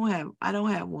 I don't have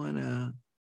one.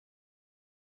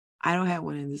 I don't have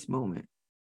one in this moment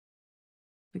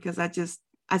because I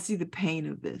see the pain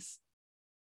of this.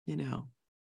 You know,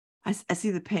 I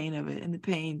see the pain of it, and the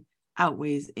pain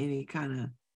outweighs any kind of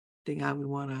thing I would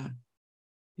want to,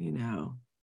 you know.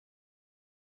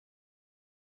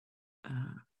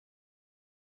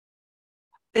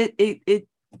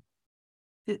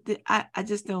 I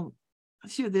just don't. I'm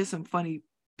sure there's some funny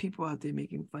people out there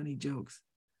making funny jokes.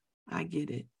 I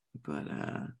get it, but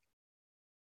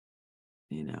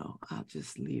you know, I'll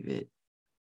just leave it.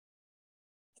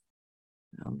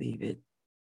 I'll leave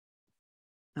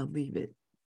it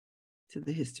to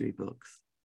the history books,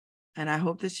 and I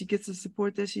hope that she gets the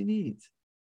support that she needs.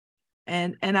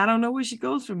 And I don't know where she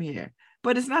goes from here,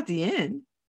 but it's not the end.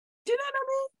 Do you know what I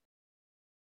mean?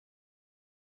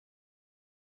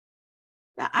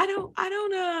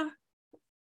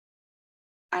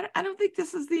 I don't think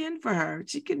this is the end for her.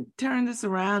 She can turn this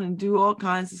around and do all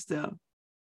kinds of stuff.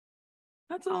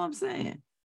 That's all I'm saying.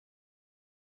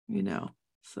 You know,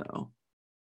 so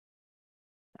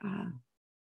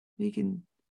we can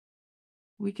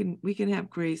have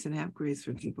grace and have grace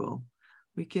for people.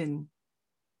 We can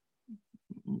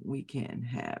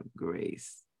have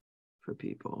grace for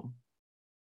people.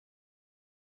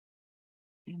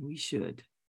 And we should.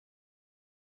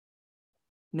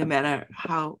 No matter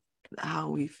how how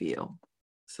we feel.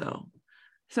 So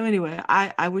anyway,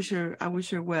 I wish her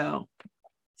well.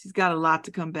 She's got a lot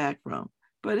to come back from,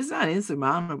 but it's not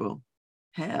insurmountable.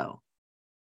 Hell,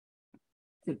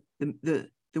 the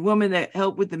woman that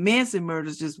helped with the Manson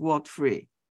murders just walked free.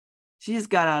 She just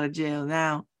got out of jail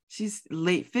now. She's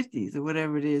late 50s or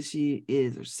whatever it is she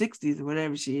is, or 60s or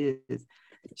whatever she is.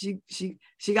 She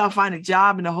got to find a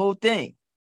job and the whole thing.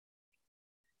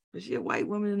 But she's a white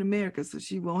woman in America, so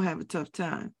she won't have a tough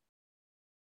time.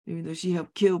 Even though she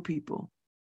helped kill people.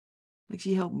 Like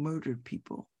she helped murder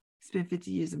people. Spent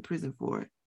 50 years in prison for it.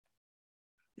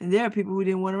 And there are people who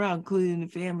didn't want her out, including the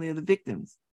family of the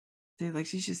victims. They're like,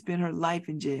 she should spend her life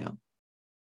in jail.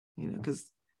 Because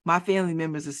my family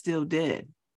members are still dead.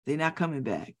 They're not coming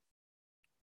back.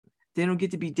 They don't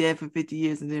get to be dead for 50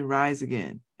 years and then rise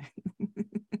again.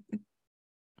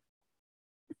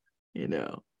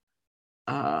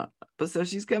 But so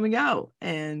she's coming out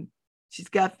and she's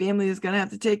got family that's going to have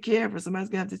to take care of her. Somebody's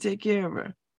going to have to take care of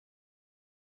her.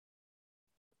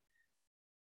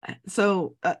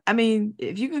 So, I mean,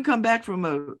 if you can come back from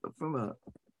one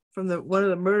of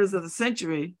the murders of the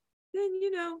century, then,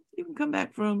 you can come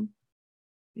back from,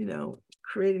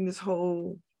 creating this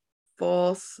whole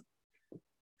false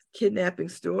kidnapping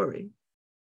story.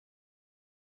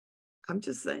 I'm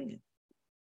just saying,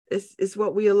 it's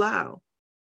what we allow.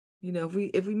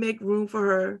 If we make room for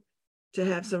her to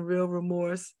have some real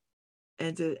remorse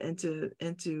and to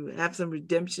have some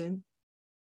redemption,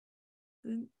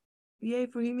 then yay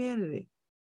for humanity.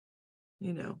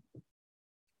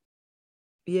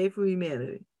 Yay for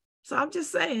humanity. So I'm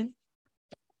just saying,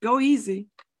 go easy.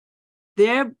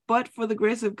 There, but for the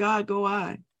grace of God, go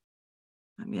I.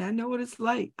 I mean, I know what it's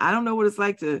like. I don't know what it's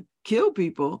like to kill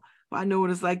people, but I know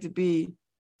what it's like to be.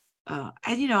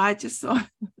 I just saw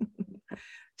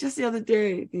just the other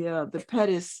day the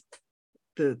Pettis,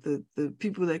 the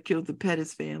people that killed the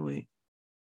Pettis family,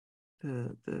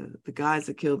 the guys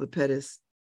that killed the Pettis,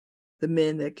 the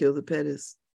men that killed the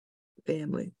Pettis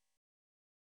family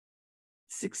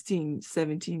 16,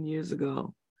 17 years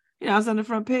ago. I was on the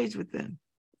front page with them.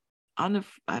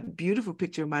 A beautiful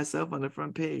picture of myself on the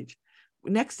front page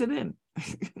next to them.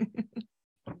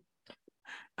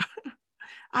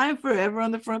 I am forever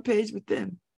on the front page with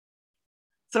them.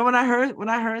 So when I heard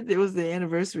it was the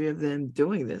anniversary of them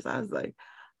doing this, I was like,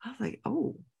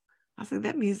 oh,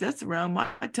 that means that's around my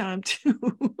time too.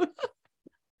 I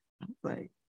was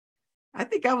like, I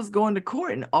think I was going to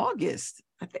court in August.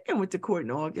 I think I went to court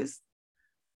in August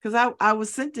because I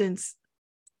was sentenced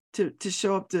to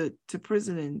show up to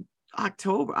prison in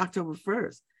October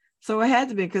 1st. So it had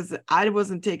to be because I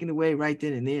wasn't taken away right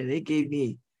then and there. They gave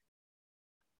me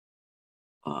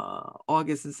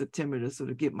August and September to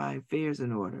sort of get my affairs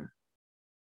in order.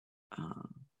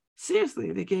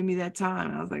 Seriously, they gave me that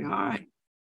time. I was like, all right,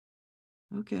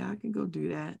 okay, I can go do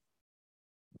that.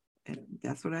 And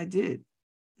that's what I did.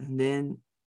 And then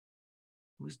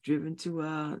was driven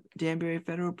to Danbury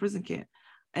Federal Prison Camp.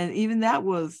 And even that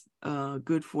was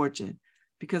good fortune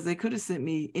because they could have sent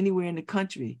me anywhere in the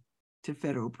country to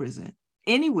federal prison.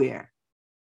 Anywhere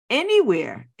in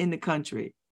the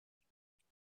country.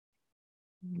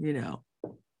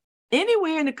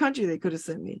 Anywhere in the country they could have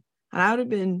sent me. And I would have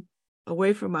been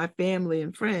away from my family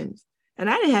and friends. And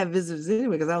I didn't have visitors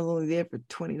anyway because I was only there for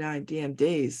 29 damn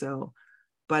days. So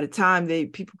by the time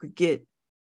people could get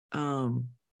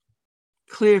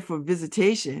cleared for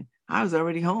visitation, I was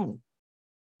already home.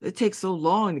 It takes so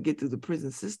long to get through the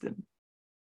prison system.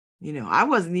 I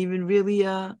wasn't even really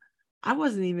what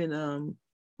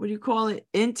do you call it?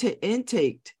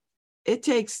 Intaked. It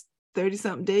takes 30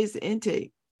 something days to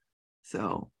intake.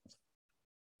 So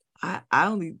I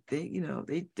only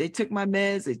they took my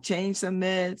meds, they changed some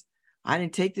meds. I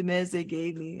didn't take the meds they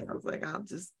gave me. I was like,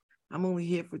 I'm only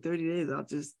here for 30 days. I'll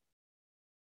just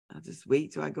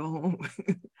wait till I go home.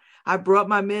 I brought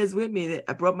my meds with me.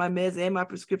 I brought my meds and my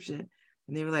prescription.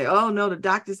 And they were like, oh no, the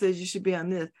doctor says you should be on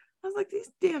this. I was like, these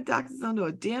damn doctors don't know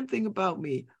a damn thing about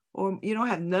me. Or you don't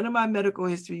have none of my medical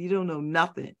history. You don't know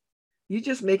nothing. You're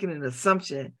just making an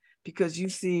assumption because you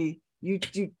see, you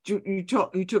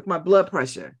took my blood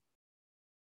pressure.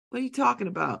 What are you talking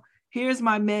about? Here's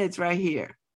my meds right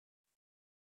here.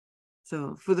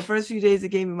 So for the first few days, they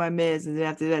gave me my meds. And then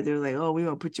after that, they were like, oh, we're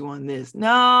going to put you on this.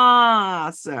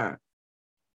 No, sir.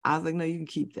 I was like, no, you can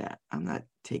keep that. I'm not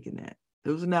taking that.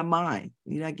 Those are not mine.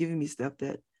 You're not giving me stuff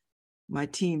that my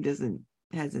team hasn't,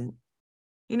 and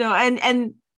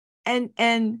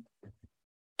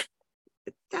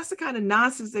that's the kind of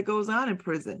nonsense that goes on in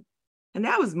prison. And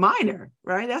that was minor,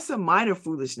 right? That's some minor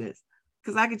foolishness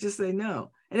because I could just say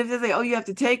no. And if they say, oh, you have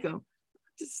to take them,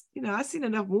 just, I've seen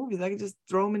enough movies. I can just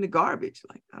throw them in the garbage.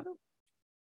 Like,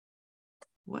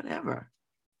 whatever.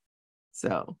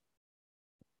 So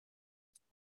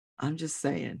I'm just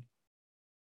saying.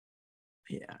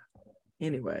 Yeah.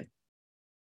 Anyway.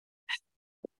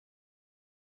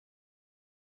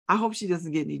 I hope she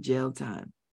doesn't get any jail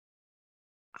time.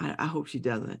 I hope she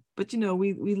doesn't. But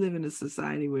we live in a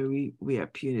society where we are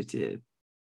punitive.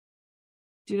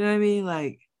 Do you know what I mean?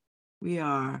 Like, we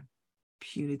are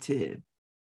punitive,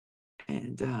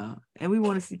 and we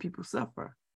want to see people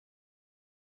suffer.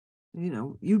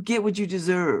 You get what you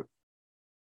deserve.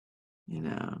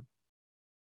 You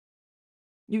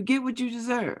get what you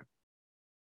deserve.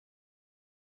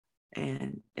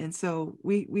 And so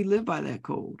we live by that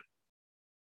code.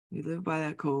 We live by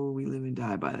that code. We live and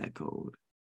die by that code.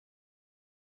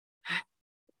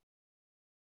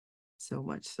 So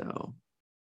much so.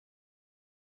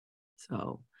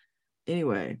 So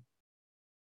anyway,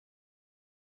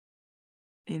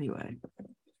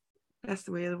 that's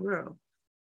the way of the world.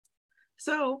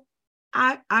 So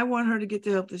I want her to get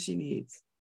the help that she needs.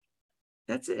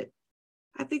 That's it.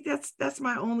 I think that's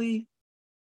my only,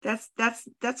 that's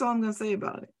all I'm gonna say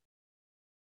about it.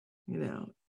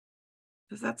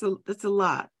 Because that's a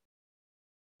lot.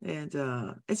 And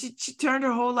she turned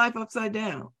her whole life upside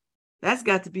down. That's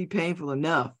got to be painful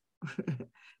enough.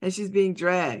 And she's being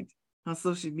dragged on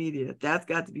social media. That's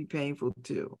got to be painful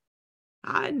too.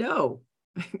 I know.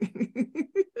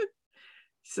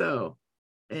 So,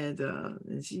 and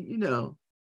she,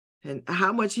 and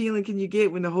how much healing can you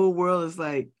get when the whole world is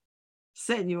like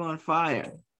setting you on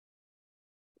fire?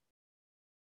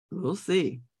 We'll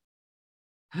see.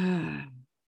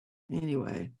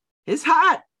 Anyway, it's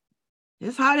hot.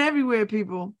 It's hot everywhere,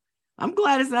 people. I'm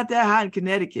glad it's not that hot in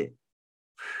Connecticut.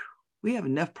 We have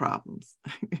enough problems.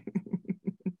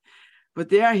 But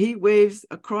there are heat waves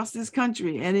across this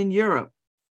country and in Europe.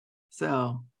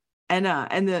 So, and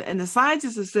the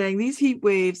scientists are saying these heat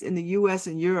waves in the US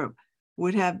and Europe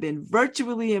would have been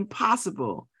virtually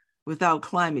impossible without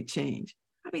climate change.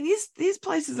 I mean, these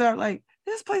places are like,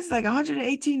 this place is like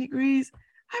 118 degrees.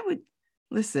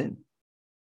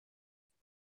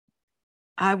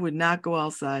 I would not go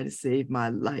outside to save my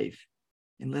life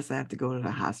unless I have to go to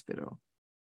the hospital.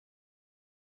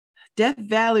 Death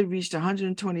Valley reached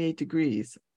 128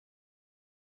 degrees.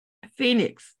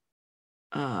 Phoenix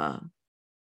has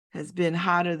been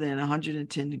hotter than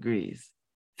 110 degrees.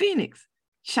 Phoenix,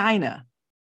 China.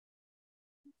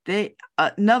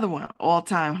 Another one,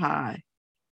 all-time high.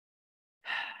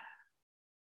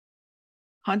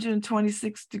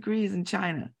 126 degrees in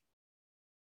China.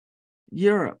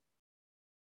 Europe,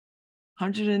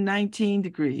 119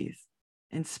 degrees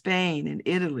in Spain and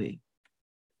Italy.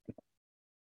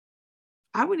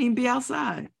 I wouldn't even be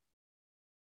outside.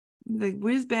 Like,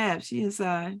 where's Babz? She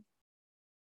inside.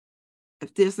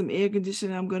 If there's some air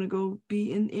conditioning, I'm going to go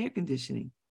be in air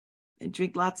conditioning and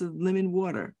drink lots of lemon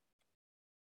water.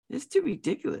 It's too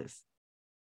ridiculous.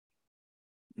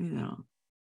 And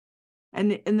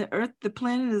the earth, the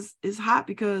planet is hot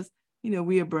because,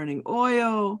 we are burning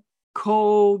oil,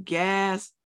 coal,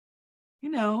 gas.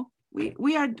 We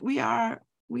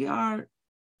are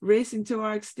racing to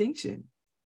our extinction.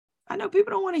 I know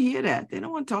people don't want to hear that. They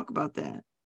don't want to talk about that.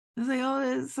 They say, oh,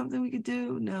 there's something we could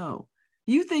do. No.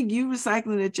 You think you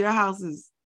recycling at your house is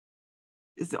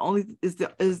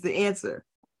the answer.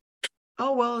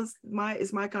 Oh, well,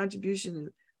 it's my contribution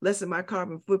to lessen my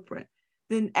carbon footprint.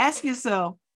 Then ask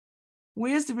yourself,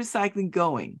 where's the recycling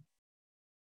going?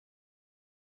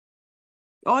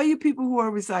 All you people who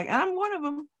are recycling, and I'm one of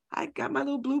them. I got my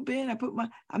little blue bin.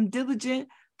 I'm diligent.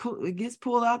 It gets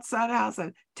pulled outside the house.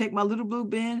 I take my little blue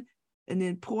bin and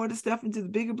then pour the stuff into the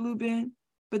bigger blue bin.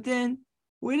 But then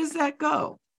where does that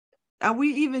go? Are we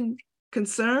even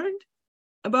concerned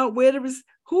about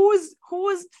who is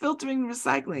filtering filtering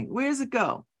recycling? Where does it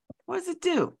go? What does it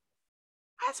do?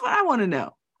 That's what I want to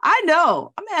know. I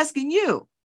know. I'm asking you.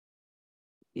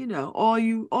 All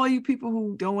you people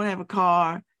who don't want to have a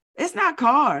car. It's not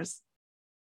cars.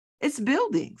 It's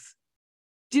buildings.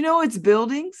 Do you know it's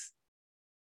buildings?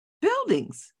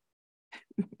 Buildings.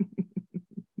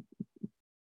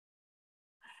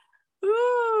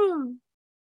 Ooh.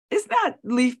 It's not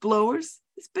leaf blowers.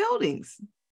 It's buildings.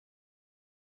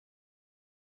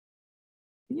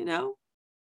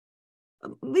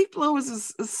 Leaf blowers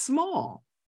is small.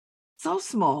 So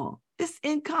small. It's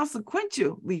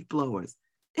inconsequential, leaf blowers.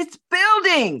 It's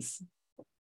buildings.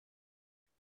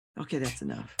 Okay, that's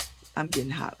enough. I'm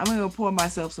getting hot. I'm going to go pour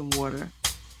myself some water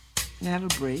and have a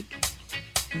break,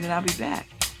 and then I'll be back.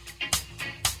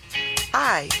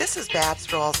 Hi, this is Babz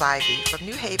Rawls-Ivy from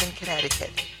New Haven,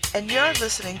 Connecticut. and you're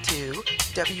listening to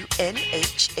WNHH-LP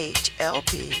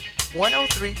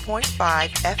 103.5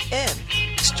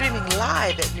 FM, streaming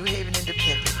live at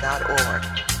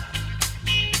newhavenindependent.org.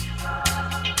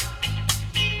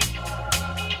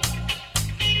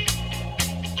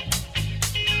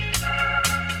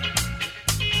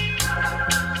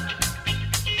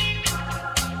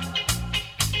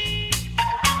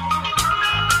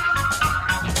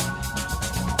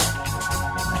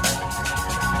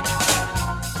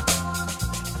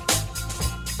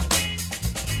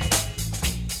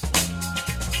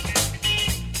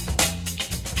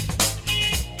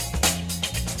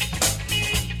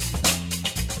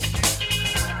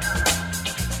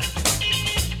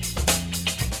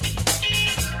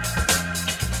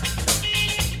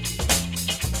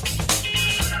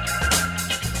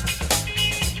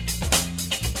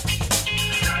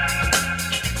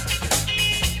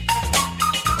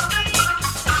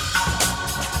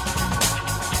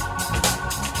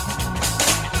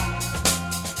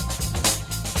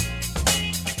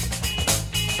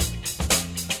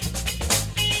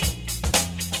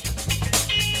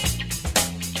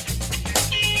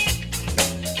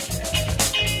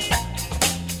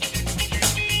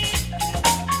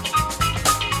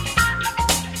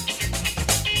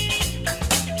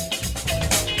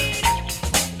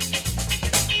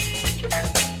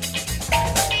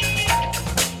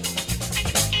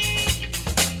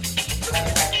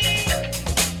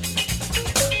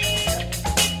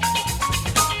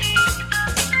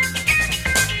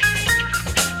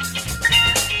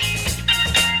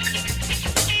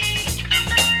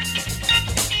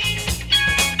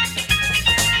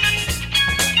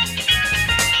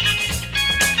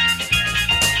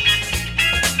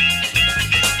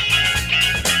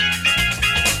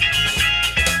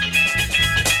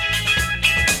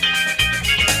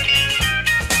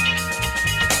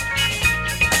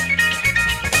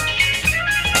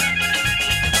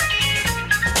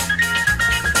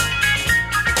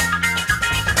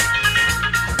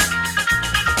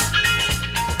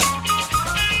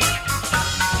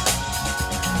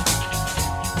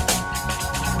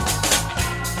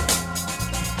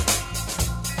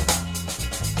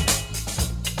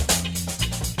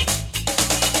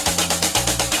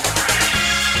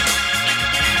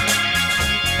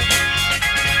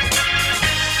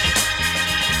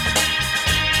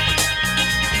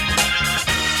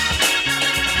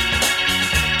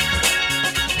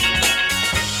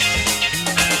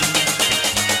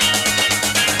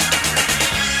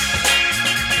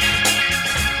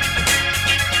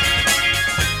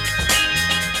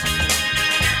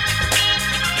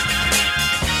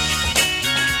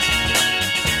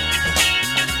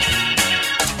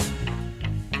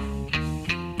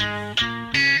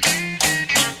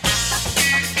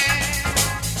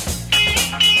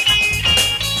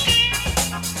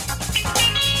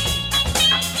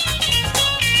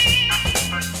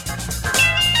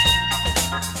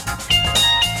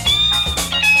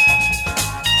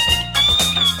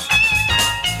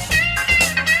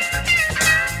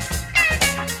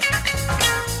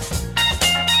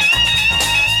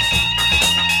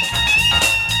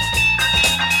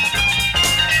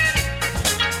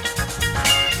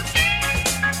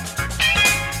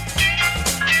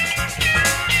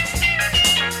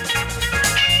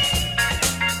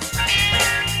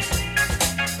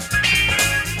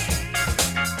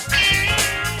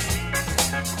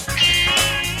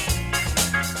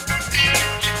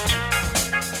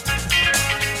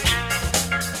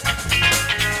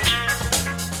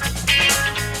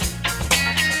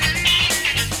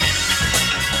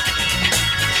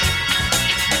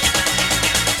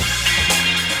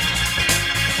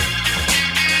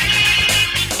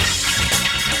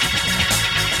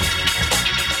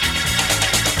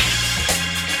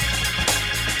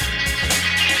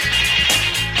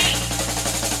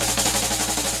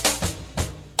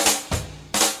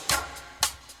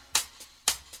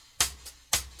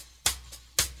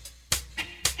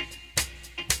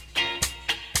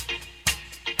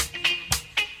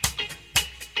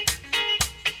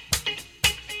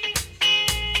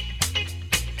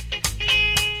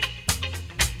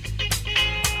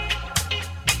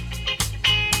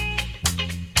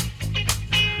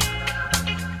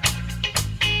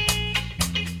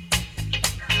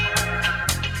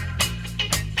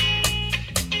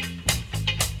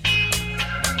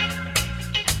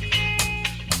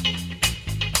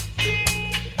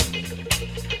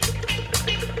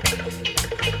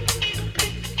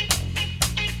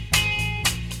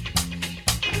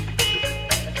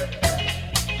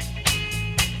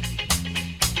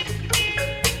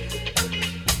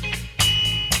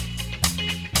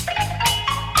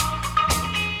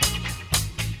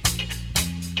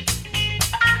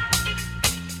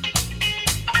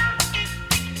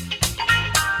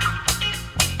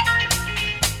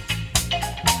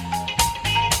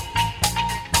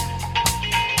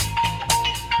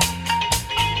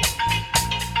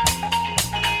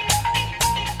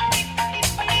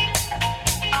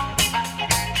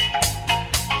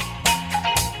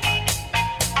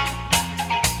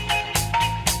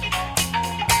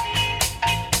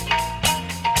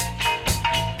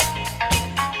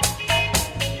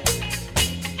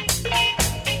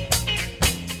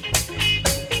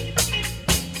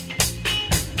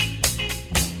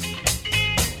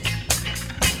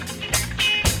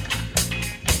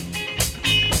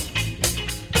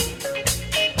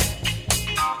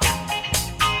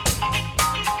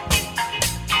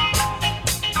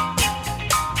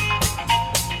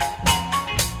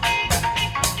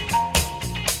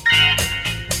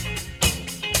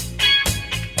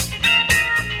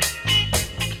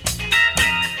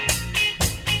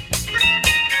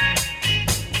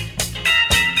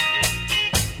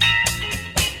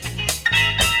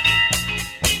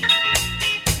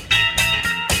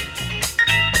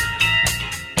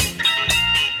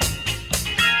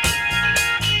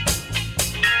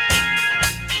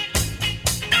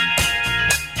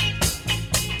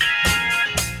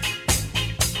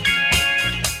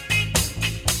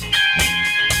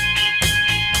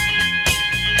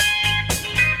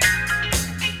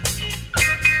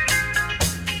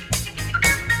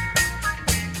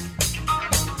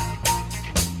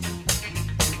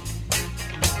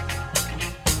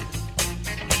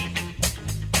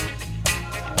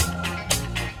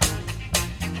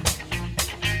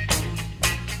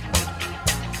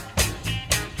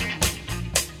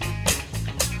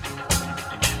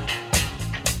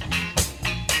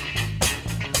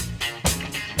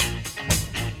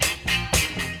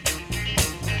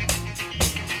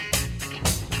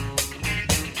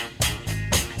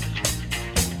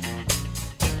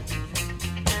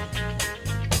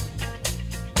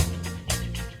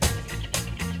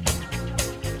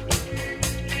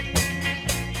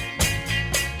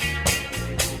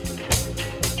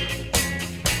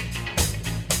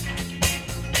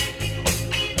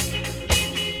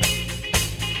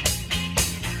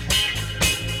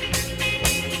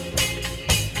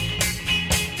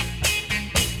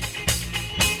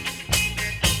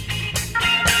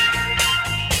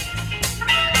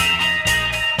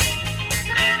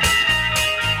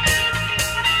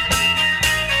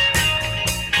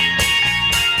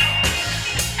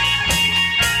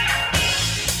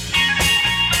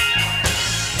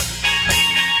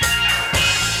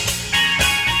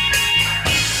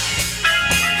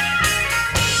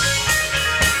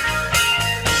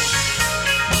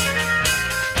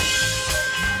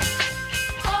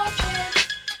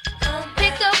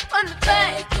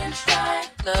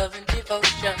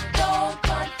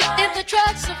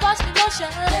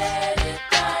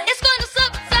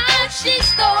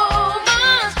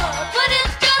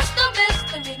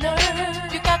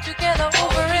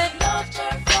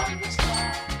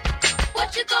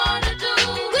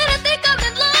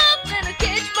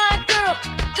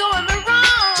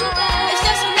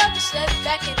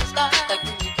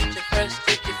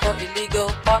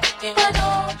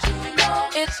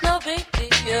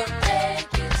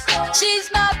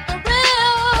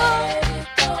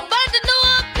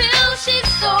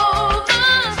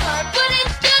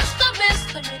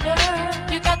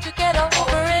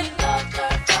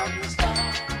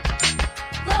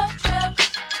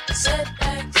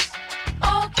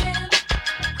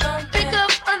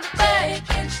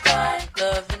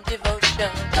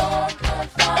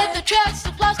 If the tracks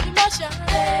have lost emotion,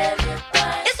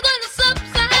 it's gonna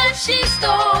subside. She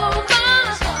stole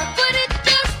my heart, but it's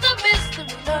just a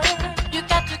misdemeanor. You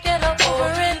got to get over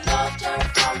it. Loved her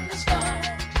from the start.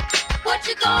 What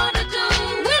you gonna do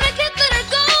when I can't let her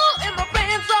go? And my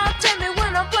friends all tell me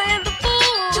when I'm playing the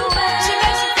fool. Too bad. She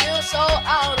makes me feel so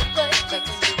out of place.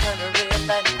 Making me wanna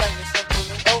realize when you're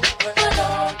simply over. But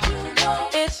don't you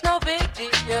know it's no big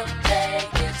deal?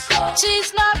 Take it slow.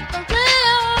 She's not for real.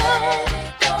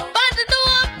 Find a new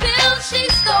appeal. She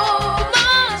stole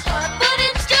my heart, but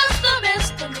it's just a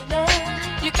misdemeanor.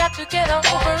 You got to get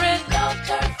over it. Loved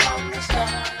her from the start.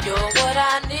 You're what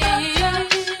I need.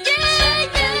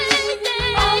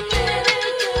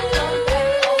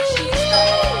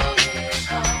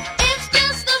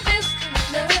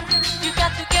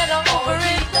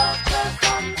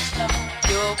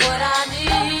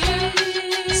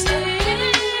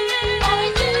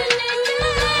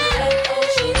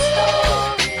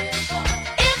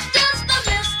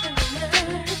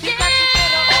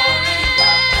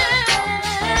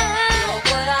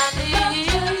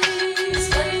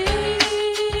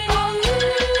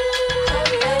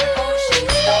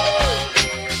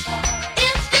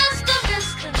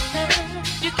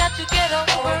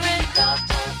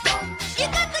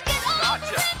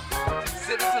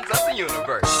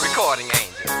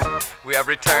 We have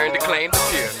returned to claim the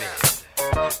pyramids.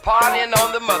 Partying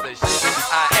on the mothership.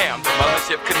 I am the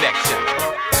mothership connection.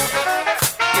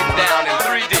 Getting down in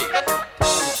 3D.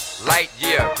 Light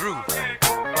year groove.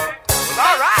 Well,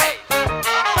 alright.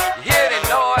 You hear the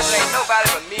noise? Ain't nobody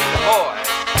but me and the boys.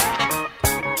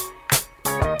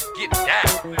 Get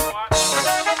down.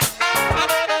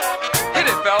 Hit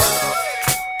it, fellas.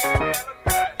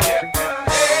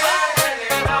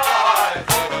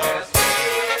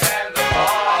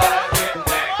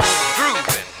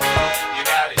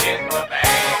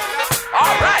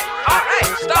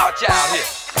 Out here.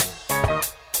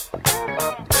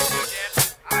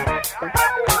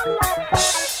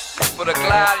 Put a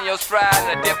glide in your stride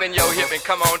and a dip in your hip and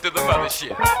come on to the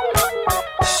mothership.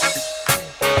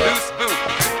 Loose boot,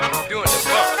 doing the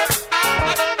bump.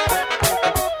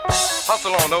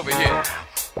 Hustle on over here.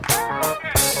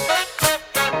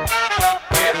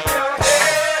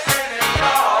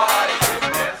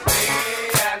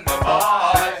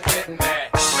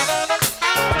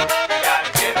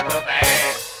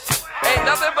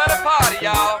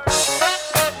 Y'all,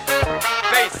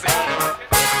 basic.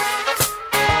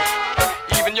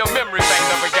 Even your memory bank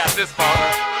never got this far.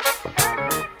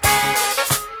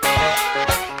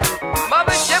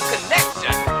 Mothership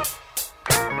connection.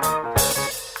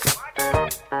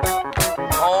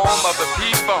 Home of the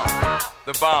P-Funk,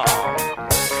 the bomb.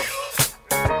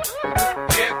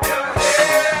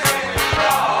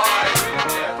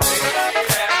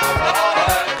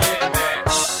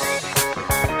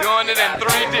 Doing it in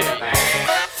 3D.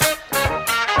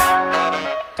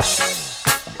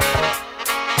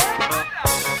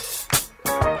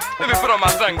 Let me put on my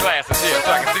sunglasses here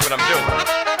so I can see what I'm doing.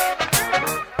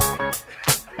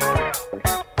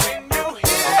 When you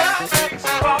hear things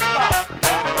pop up,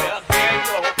 well, here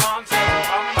your concept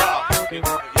come up.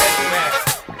 Yes, man,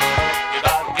 you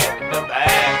don't get the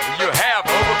bag. You have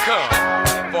overcome,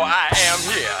 for I am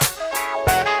here.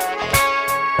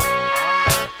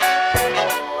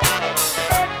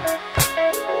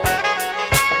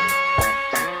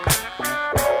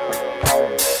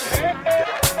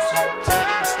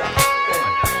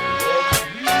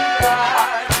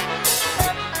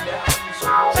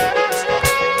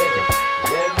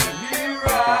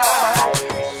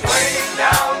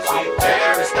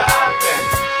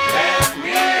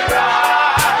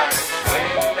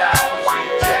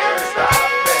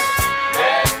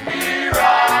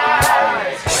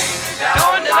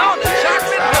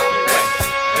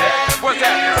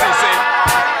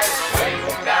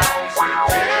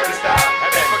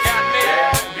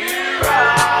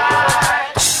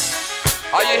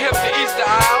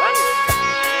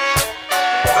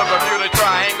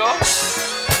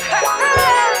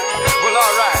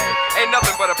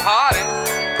 But a party.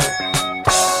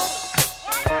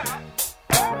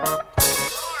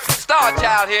 Star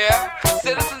Child here,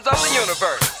 citizens of the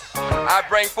universe. I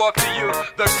bring forth to you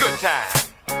the good time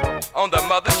on the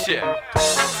mothership.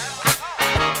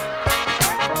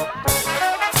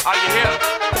 Are you here?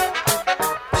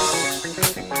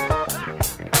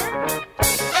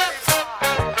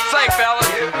 Sing, fellas.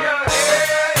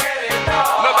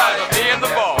 Nobody but me and the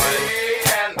boys.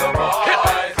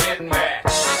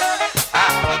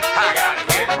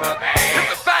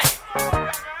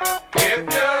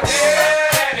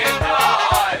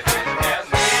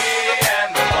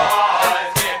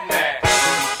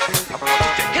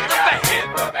 Hit the bank.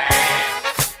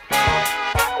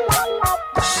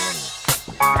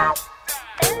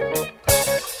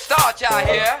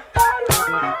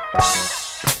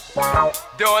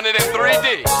 doing it in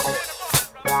 3D.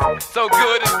 So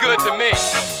good is good to me.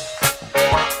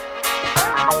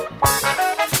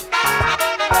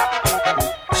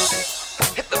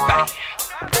 Hit the bang.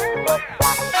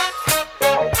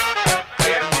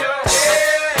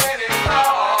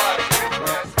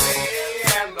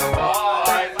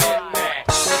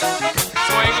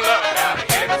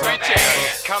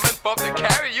 To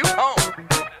carry you home.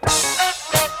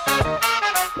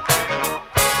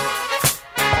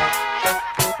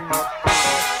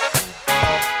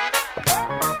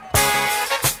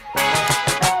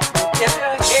 If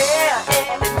you hear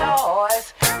any noise,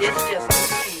 it's just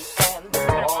me and the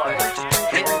boys.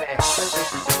 Hit me.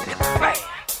 Hit the band.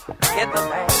 Hit the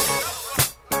band.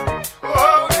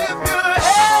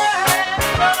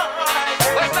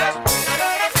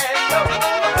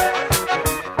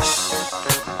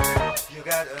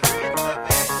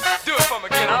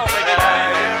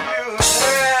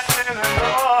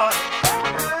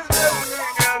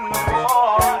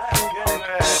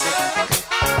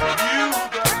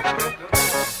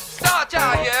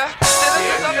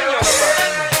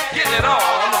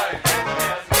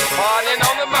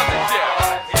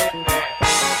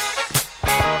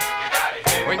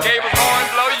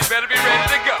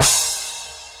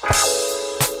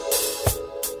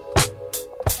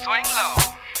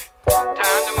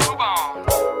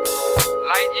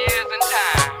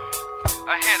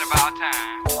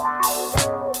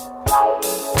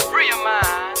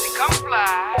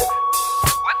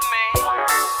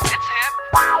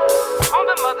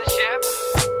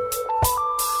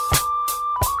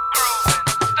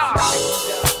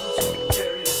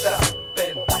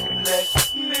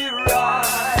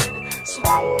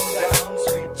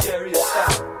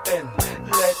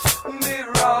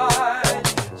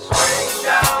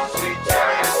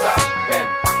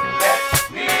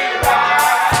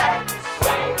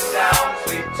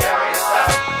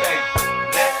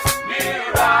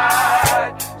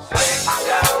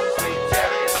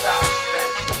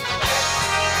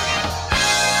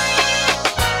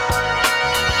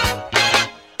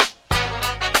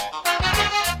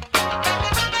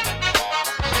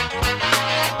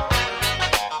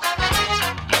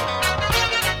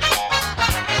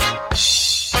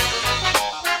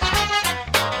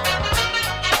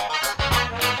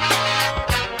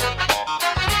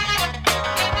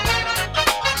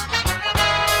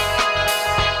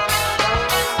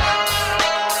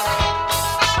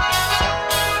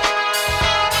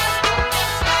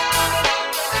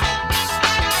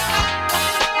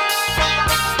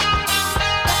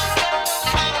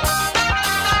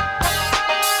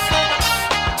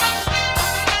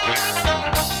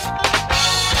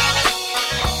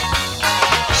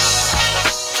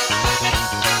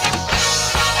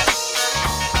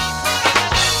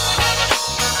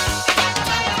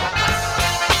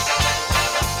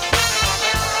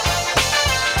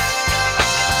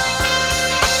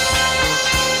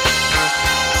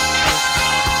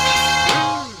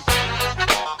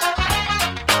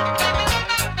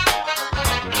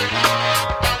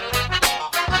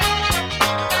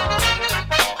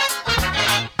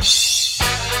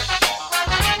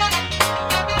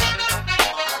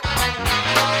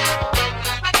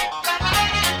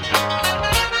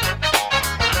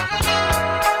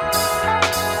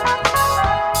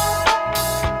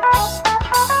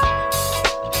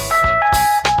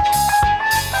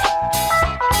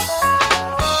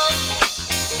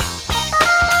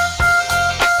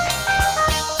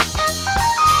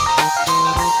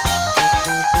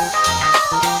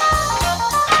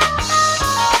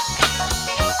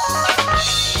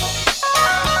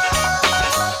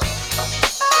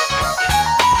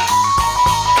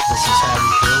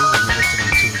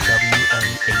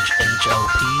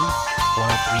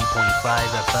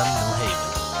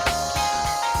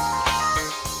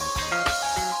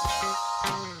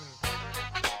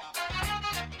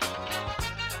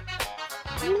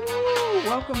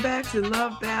 Welcome back to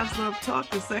LoveBabz LoveTalk,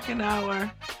 the second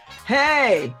hour.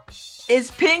 Hey,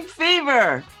 it's Pink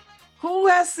Fever. Who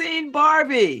has seen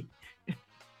Barbie?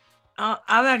 I'm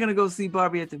not going to go see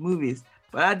Barbie at the movies,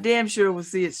 but I damn sure will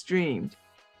see it streamed.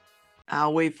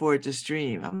 I'll wait for it to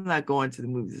stream. I'm not going to the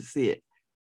movies to see it,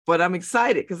 but I'm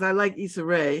excited because I like Issa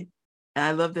Rae, and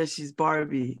I love that she's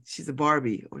Barbie. She's a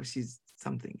Barbie, or she's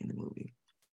something in the movie.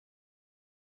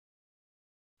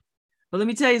 But let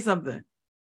me tell you something.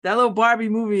 That little Barbie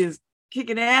movie is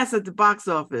kicking ass at the box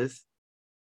office.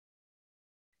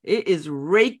 It is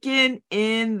raking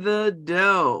in the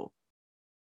dough.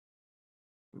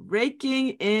 Raking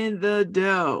in the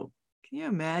dough. Can you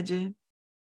imagine?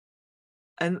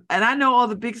 And I know all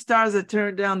the big stars that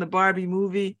turned down the Barbie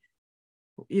movie,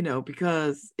 you know,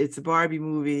 because it's a Barbie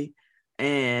movie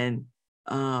and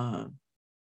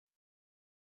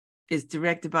it's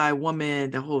directed by a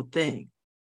woman, the whole thing.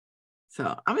 So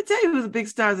I'm gonna tell you who's the big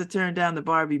stars that turned down the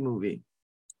Barbie movie.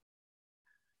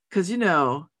 Because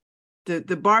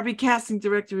the Barbie casting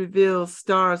director reveals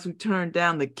stars who turned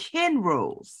down the Ken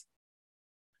roles.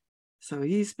 So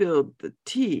he spilled the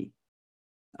tea.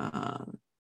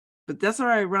 But that's all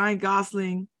right. Ryan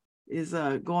Gosling is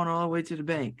going all the way to the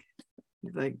bank.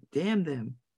 He's like, damn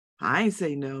them. I ain't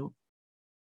say no.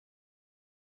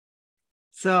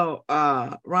 So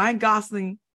Ryan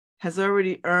Gosling has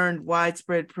already earned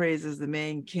widespread praise as the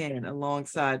main Ken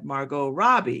alongside Margot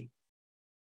Robbie,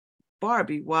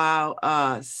 Barbie, while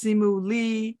Simu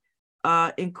Lee,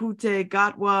 Nkute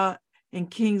Gatwa,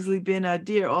 and Kingsley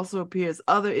Ben-Adir also appear as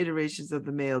other iterations of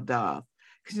the male doll.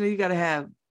 Because you got to have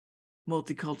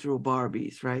multicultural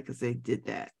Barbies, right? Because they did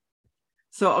that.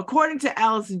 So according to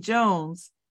Allison Jones,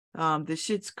 the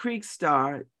Schitt's Creek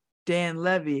star, Dan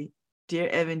Levy, Dear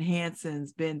Evan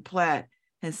Hansen's Ben Platt,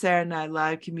 and Saturday Night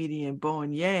Live comedian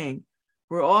Bowen Yang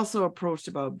were also approached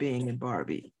about being in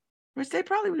Barbie, which they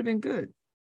probably would have been good.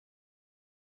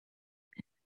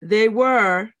 They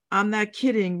were, I'm not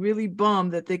kidding, really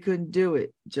bummed that they couldn't do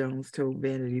it, Jones told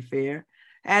Vanity Fair,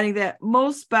 adding that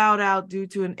most bowed out due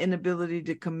to an inability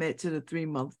to commit to the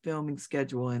 3-month filming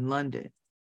schedule in London.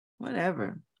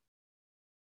 Whatever.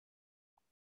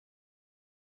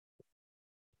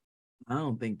 I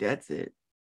don't think that's it.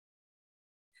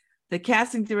 The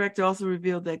casting director also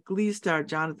revealed that Glee star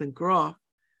Jonathan Groff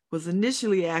was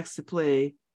initially asked to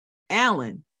play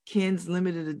Alan, Ken's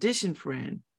limited edition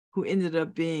friend, who ended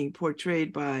up being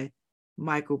portrayed by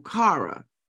Michael Cara.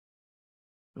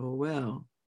 Oh, well.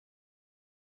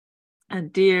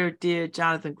 And dear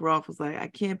Jonathan Groff was like, I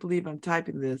can't believe I'm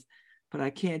typing this, but I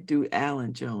can't do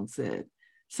Alan, Jones said.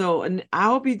 So and I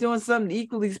hope he's doing something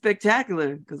equally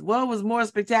spectacular, because what was more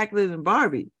spectacular than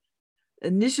Barbie?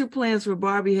 Initial plans for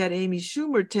Barbie had Amy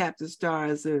Schumer tapped to star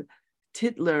as a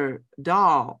titular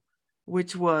doll,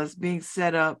 which was being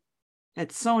set up at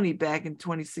Sony back in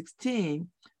 2016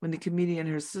 when the comedian,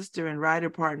 her sister, and writer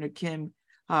partner Kim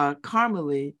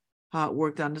Carmely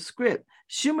worked on the script.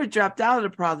 Schumer dropped out of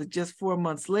the project just 4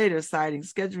 months later, citing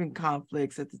scheduling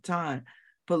conflicts at the time,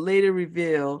 but later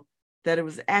revealed that it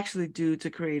was actually due to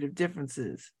creative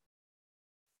differences.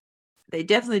 They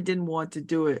definitely didn't want to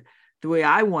do it the way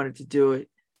I wanted to do it.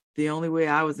 The only way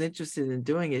I was interested in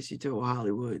doing it, she told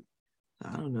Hollywood.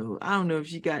 I don't know if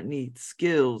she got any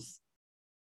skills.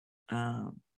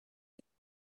 But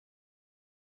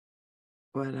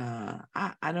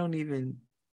I don't even.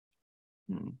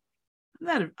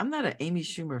 I'm not an Amy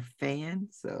Schumer fan,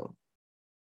 so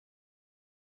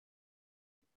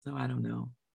I don't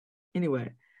know.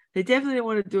 Anyway, they definitely didn't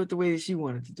want to do it the way that she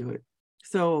wanted to do it.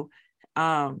 So,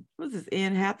 what was this?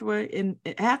 Anne Hathaway? And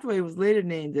Hathaway was later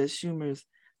named as Schumer's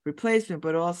replacement,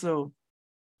 but also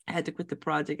had to quit the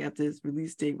project after its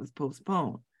release date was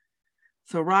postponed.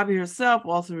 So Robbie herself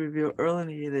also revealed earlier in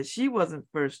the year that she wasn't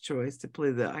first choice to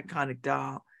play the iconic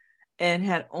doll and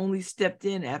had only stepped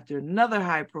in after another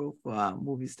high-profile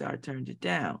movie star turned it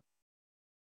down.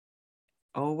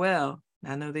 Oh, well,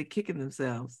 I know they're kicking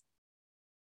themselves.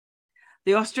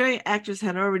 The Australian actress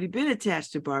had already been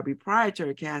attached to Barbie prior to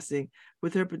her casting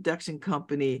with her production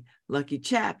company, Lucky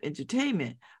Chap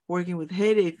Entertainment, working with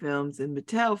Heyday Films and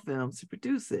Mattel Films to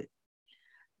produce it.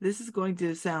 This is going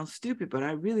to sound stupid, but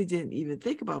I really didn't even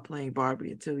think about playing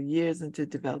Barbie until years into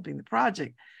developing the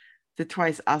project, the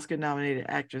twice Oscar-nominated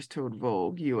actress told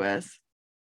Vogue US.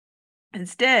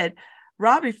 Instead,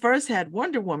 Robbie first had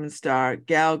Wonder Woman star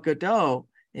Gal Gadot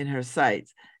in her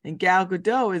sights, and Gal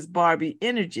Gadot is Barbie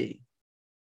energy,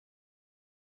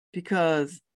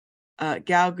 because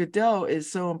Gal Gadot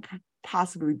is so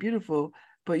impossibly beautiful,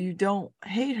 but you don't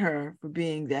hate her for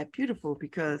being that beautiful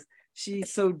because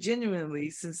she's so genuinely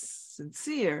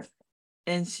sincere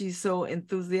and she's so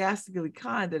enthusiastically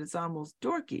kind that it's almost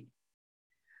dorky.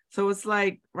 So it's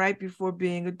like right before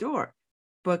being a dork.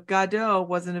 But Gadot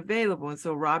wasn't available, and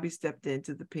so Robbie stepped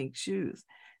into the pink shoes.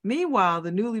 Meanwhile,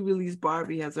 the newly released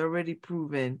Barbie has already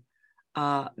proven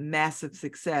massive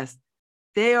success.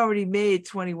 They already made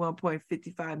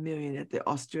 $21.55 million at the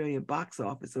Australian box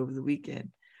office over the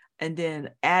weekend, and then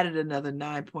added another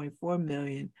 $9.4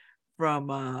 million from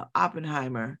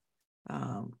Oppenheimer,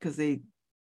 because they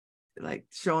like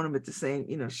showing them at the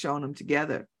same, showing them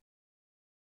together.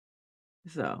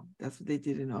 So that's what they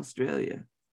did in Australia.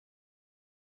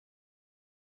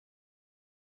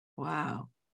 Wow.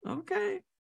 Okay.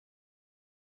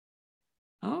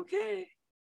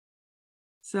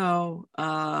 So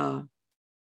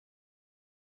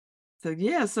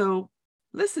yeah, so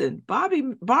listen, Barbie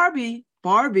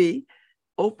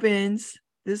opens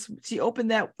this. She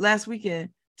opened that last weekend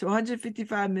to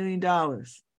 $155 million.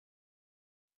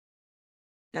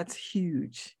 That's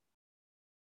huge.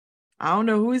 I don't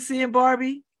know who is seeing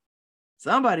Barbie.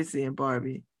 Somebody's seeing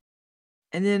Barbie.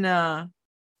 And then I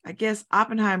guess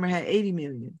Oppenheimer had 80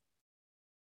 million.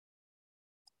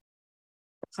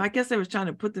 So I guess they was trying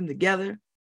to put them together,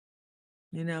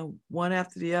 you know, one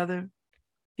after the other,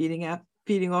 feeding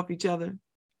off each other.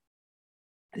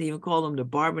 They even call them the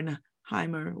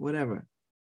Barbenheimer, whatever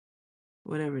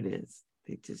it is.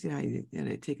 They just,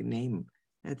 they take a name.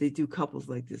 As they do couples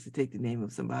like this, they take the name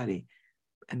of somebody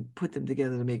and put them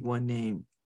together to make one name.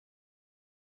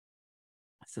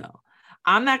 So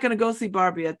I'm not going to go see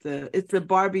Barbie it's the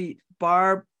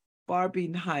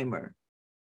Barbenheimer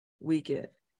weekend.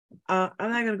 I'm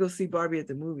not going to go see Barbie at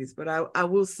the movies, but I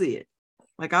will see it.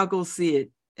 Like, I'll go see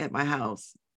it at my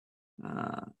house.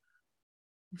 Let's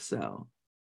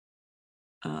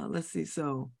see.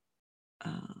 So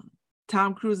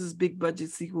Tom Cruise's big budget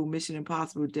sequel, Mission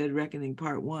Impossible Dead Reckoning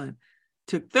Part 1,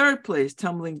 took third place,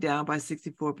 tumbling down by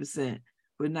 64%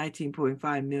 with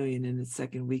 $19.5 million in its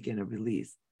second weekend of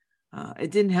release.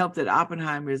 It didn't help that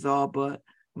Oppenheimer is all but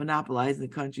monopolizing the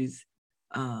country's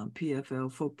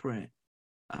PFL footprint,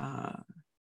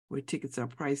 where tickets are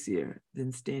pricier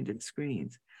than standard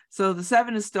screens. So the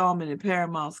 7th installment in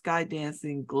Paramount's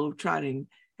Skydancing Globetrotting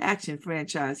action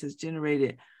franchise has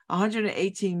generated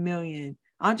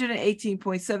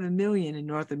 $118.7 million in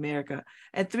North America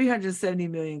and $370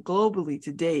 million globally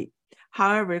to date.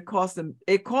 However, it cost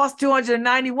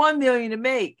 $291 million to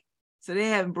make, so they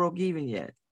haven't broke even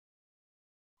yet.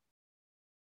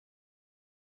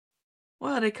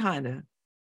 Well, they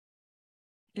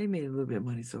made a little bit of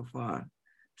money so far.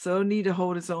 So it'll need to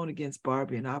hold its own against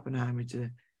Barbie and Oppenheimer to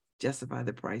justify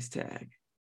the price tag.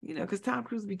 You know, because Tom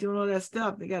Cruise be doing all that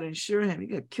stuff. They got to insure him. He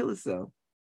got to kill himself.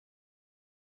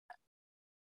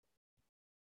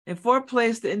 In fourth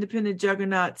place, the independent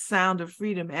juggernaut Sound of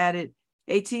Freedom added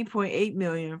 $18.8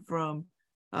 million from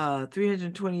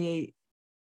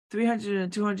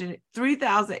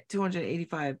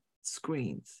 3,285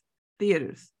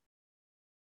 theaters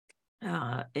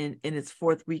in its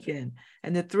fourth weekend.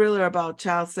 And the thriller about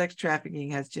child sex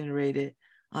trafficking has generated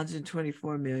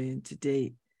 $124 million to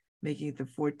date, making it the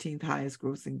 14th highest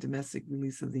grossing domestic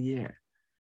release of the year.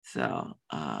 So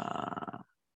I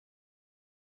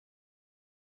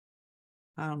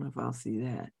don't know if I'll see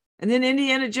that. And then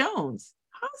Indiana Jones.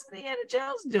 How's Indiana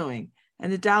Jones doing?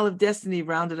 And The Dial of Destiny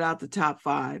rounded out the top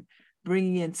 5,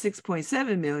 bringing in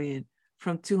 $6.7 million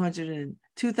from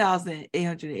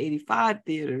 2,885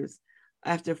 theaters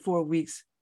after 4 weeks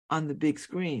on the big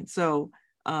screen. So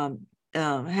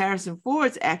Harrison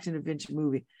Ford's action-adventure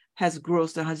movie has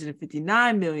grossed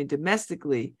 $159 million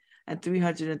domestically and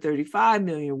 $335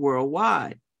 million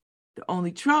worldwide. The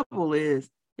only trouble is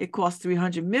it costs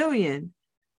 $300 million.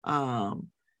 And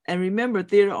remember,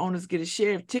 theater owners get a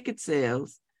share of ticket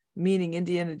sales, meaning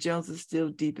Indiana Jones is still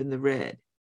deep in the red.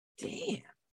 Damn.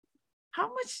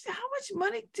 How much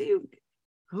money do you...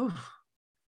 Oof.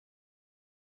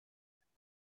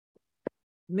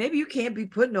 Maybe you can't be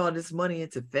putting all this money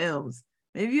into films.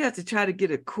 Maybe you have to try to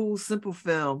get a cool, simple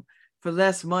film for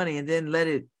less money and then let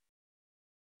it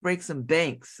break some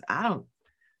banks. Yikes.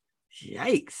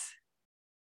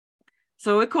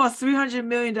 So it costs $300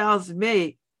 million to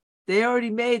make. They already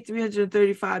made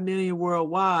 $335 million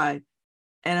worldwide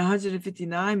and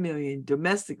 $159 million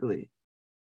domestically.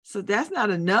 So that's not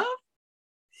enough?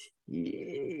 Yeah.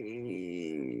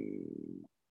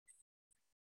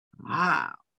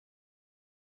 Wow.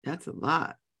 That's a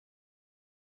lot.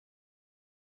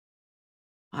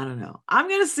 I don't know. I'm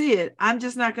going to see it. I'm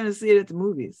just not going to see it at the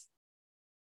movies.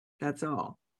 That's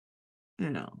all. You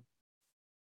know.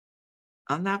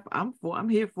 I'm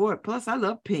here for it. Plus, I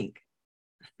love pink.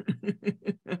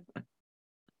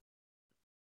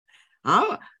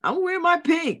 I'm wearing my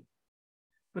pink.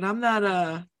 But I'm not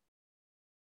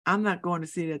going to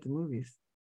see it at the movies.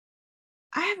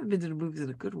 I haven't been to the movies in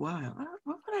a good while.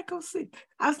 What would I go see?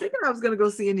 I was thinking I was going to go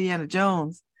see Indiana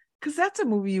Jones because that's a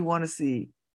movie you want to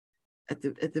see at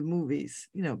the movies,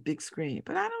 you know, big screen.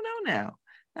 But I don't know now.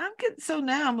 Now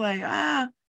I'm like,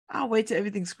 I'll wait till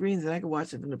everything screens and I can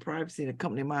watch it from the privacy and the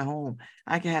company of my home.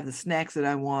 I can have the snacks that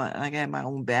I want and I can have my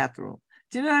own bathroom.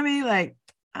 Do you know what I mean? Like,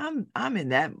 I'm in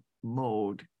that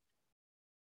mode.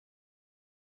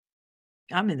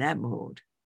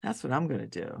 That's what I'm going to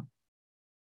do.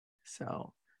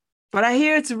 So, but I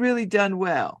hear it's really done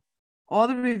well. All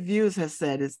the reviews have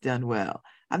said it's done well.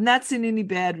 I've not seen any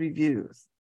bad reviews.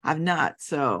 I've not.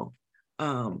 So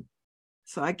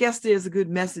I guess there's a good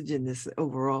message in this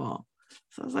overall.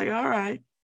 So I was like, all right.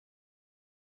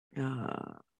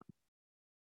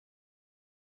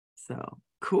 So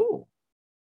cool.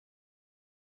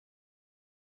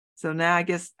 So now I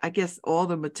guess all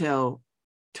the Mattel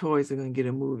toys are gonna get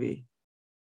a movie.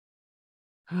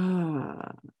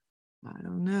 I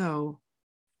don't know.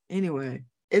 Anyway,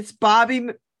 it's Barbie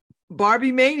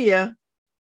Mania.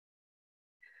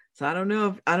 So I don't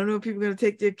know if people are gonna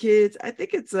take their kids. I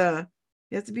think it's it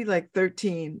has to be like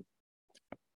 13,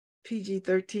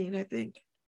 PG-13, I think.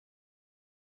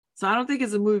 So I don't think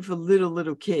it's a movie for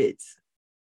little kids,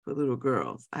 for little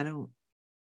girls. I don't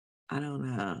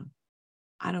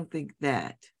think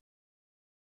that,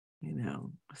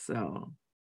 so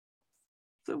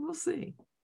we'll see.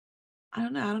 I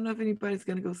don't know if anybody's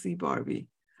gonna go see Barbie.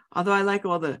 Although I like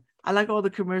all the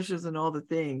commercials and all the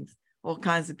things, all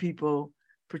kinds of people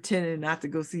pretending not to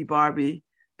go see Barbie,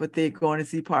 but they're going to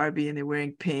see Barbie and they're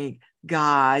wearing pink,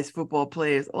 guys, football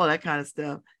players, all that kind of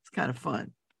stuff. It's kind of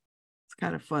fun. It's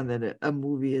kind of fun that a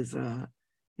movie is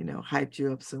hyped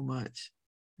you up so much,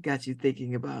 got you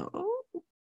thinking about,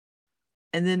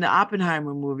 and then the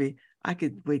Oppenheimer movie, I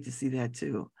could wait to see that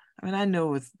too. I mean, I know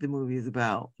what the movie is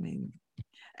about. I mean,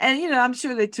 and I'm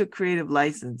sure they took creative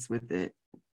license with it,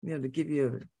 to give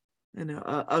you, and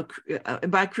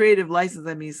by creative license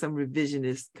I mean some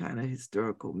revisionist kind of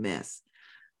historical mess.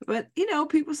 But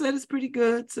people said it's pretty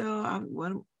good, so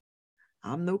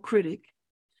I'm no critic.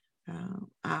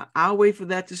 I'll wait for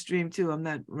that to stream too. I'm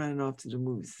not running off to the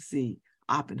movies to see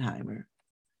Oppenheimer.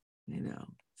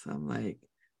 So I'm like,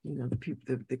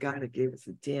 the guy that gave us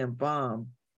a damn bomb.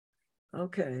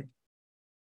 Okay.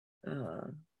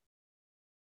 So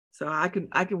I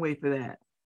can wait for that.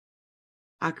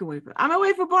 I'm gonna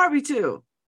wait for Barbie too.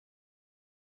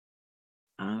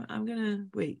 I'm gonna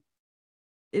wait.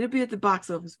 It'll be at the box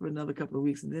office for another couple of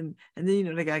weeks, and then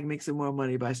the guy can make some more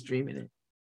money by streaming it.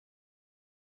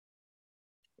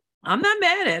 I'm not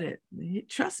mad at it.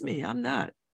 Trust me, I'm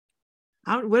not.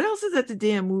 What else is at the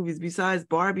damn movies besides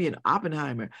Barbie and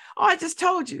Oppenheimer? Oh, I just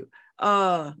told you.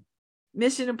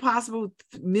 Mission Impossible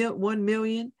 1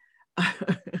 million.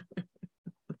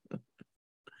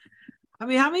 I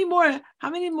mean, how many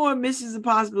more Missions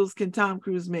Impossibles can Tom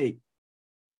Cruise make?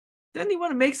 Doesn't he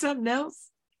want to make something else?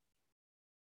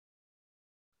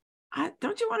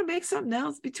 Don't you want to make something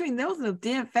else? Between those and the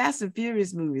damn Fast and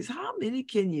Furious movies, how many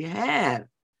can you have?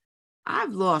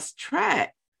 I've lost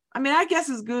track. I mean, I guess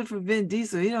it's good for Vin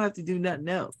Diesel. He don't have to do nothing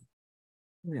else.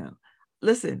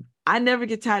 Listen, I never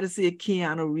get tired of seeing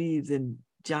Keanu Reeves and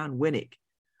John Wick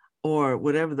or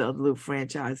whatever the other little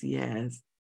franchise he has.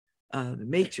 The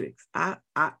Matrix. I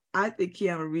think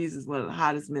Keanu Reeves is one of the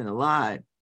hottest men alive,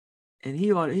 and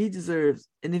he deserves.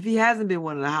 And if he hasn't been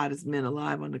one of the hottest men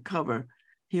alive on the cover,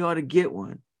 he ought to get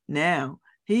one. Now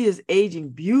he is aging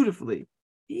beautifully.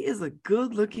 He is a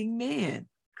good-looking man.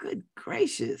 Good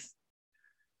gracious,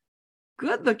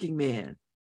 good-looking man.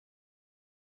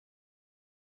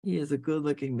 He is a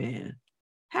good-looking man.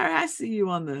 Harry, I see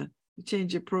you you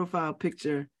change your profile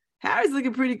picture. Harry's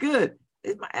looking pretty good.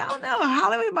 I don't know.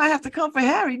 Hollywood might have to come for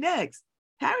Harry next.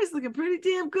 Harry's looking pretty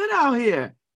damn good out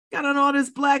here. Got on all this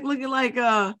black, looking like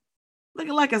a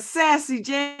sassy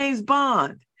James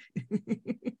Bond. Get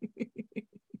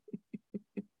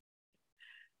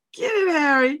it,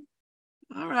 Harry.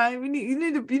 All right. You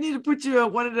need to put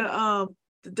one of the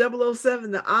 007,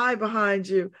 the eye behind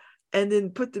you, and then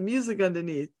put the music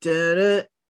underneath. Da-da,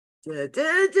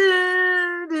 da-da,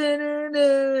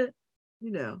 da-da,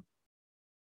 da-da.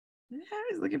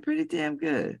 Harry's looking pretty damn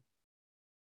good.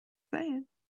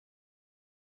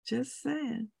 Just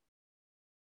saying.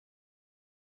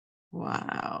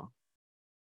 Wow.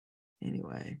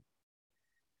 Anyway,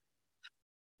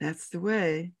 that's the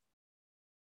way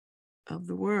of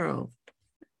the world.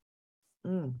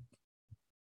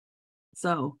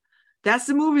 So that's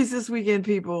the movies this weekend,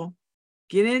 people.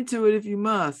 Get into it if you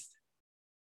must.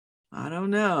 I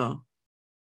don't know.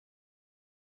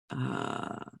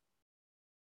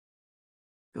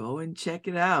 Go and check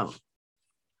it out.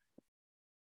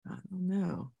 I don't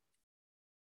know.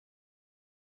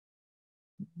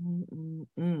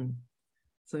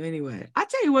 So anyway, I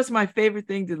tell you what's my favorite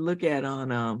thing to look at on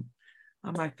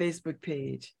my Facebook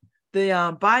page.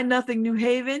 The Buy Nothing New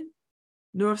Haven,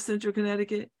 North Central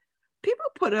Connecticut. People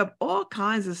put up all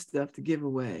kinds of stuff to give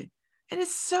away. And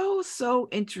it's so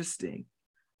interesting.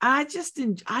 I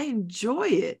enjoy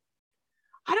it.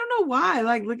 I don't know why I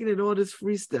like looking at all this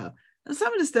free stuff. And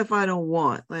some of the stuff I don't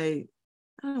want, like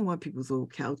I don't want people's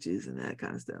old couches and that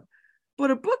kind of stuff. But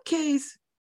a bookcase,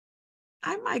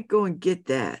 I might go and get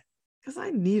that because I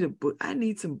need a book. I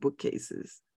need some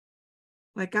bookcases.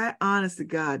 Like I, honest to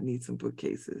God, need some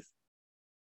bookcases.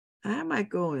 I might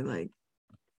go and like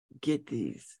get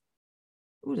these.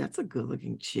 Oh, that's a good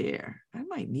looking chair. I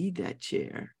might need that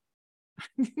chair.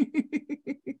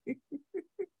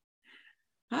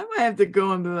 I might have to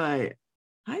go and be like,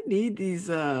 I need these,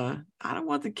 I don't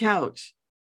want the couch.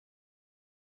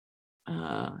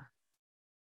 I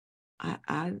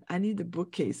need the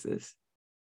bookcases.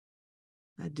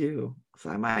 I do. So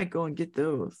I might go and get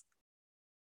those.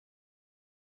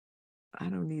 I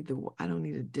don't need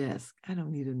a desk. I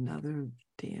don't need another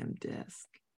damn desk.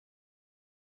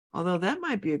 Although that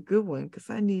might be a good one because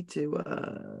I need to,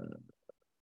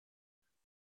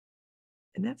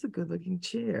 and that's a good looking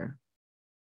chair.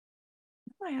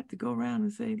 I might have to go around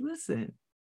and say, listen,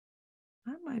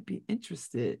 I might be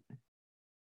interested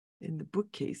in the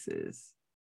bookcases.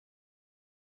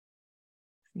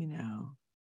 You know,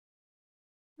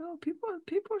 no, people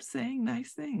are saying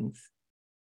nice things.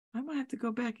 I might have to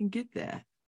go back and get that.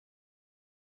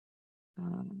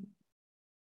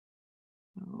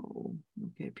 Oh,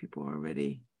 okay, people are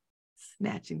already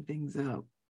snatching things up.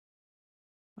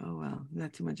 Oh, well,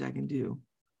 not too much I can do.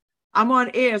 I'm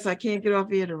on air, so I can't get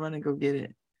off air to run and go get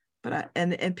it. But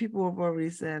and people have already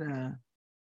said,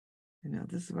 you know,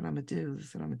 this is what I'm gonna do. This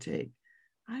is what I'm gonna take.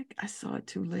 I saw it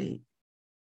too late.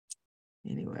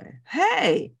 Anyway,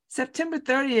 hey, September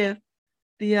 30th,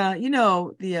 the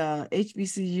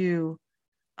HBCU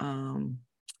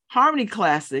Harmony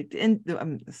Classic,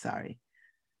 I'm sorry,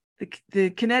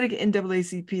 the Connecticut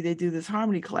NAACP, they do this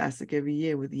Harmony Classic every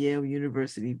year with Yale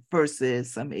University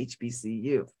versus some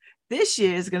HBCU. This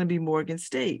year is going to be Morgan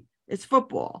State. It's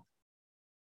football.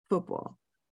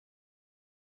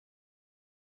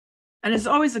 And it's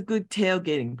always a good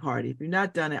tailgating party. If you've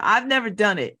not done it, I've never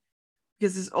done it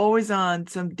because it's always on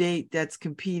some date that's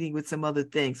competing with some other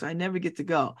thing. So I never get to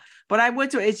go. But I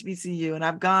went to HBCU and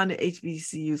I've gone to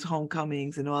HBCU's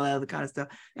homecomings and all that other kind of stuff.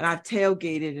 And I've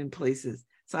tailgated in places.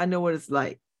 So I know what it's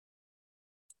like.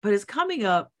 But it's coming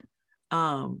up.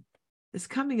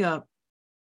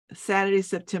 Saturday,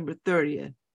 September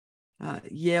 30th,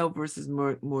 Yale versus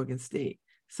Morgan State.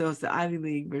 So it's the Ivy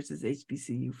League versus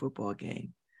HBCU football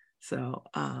game. So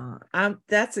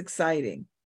that's exciting.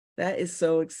 That is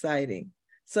so exciting.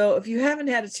 So if you haven't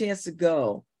had a chance to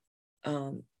go,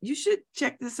 you should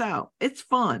check this out. It's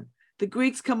fun. The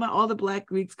Greeks come out, all the Black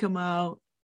Greeks come out.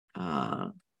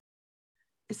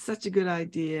 It's such a good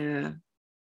idea,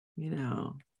 you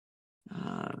know.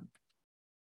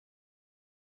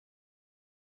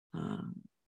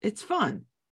 It's fun.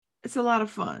 It's a lot of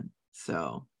fun.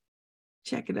 So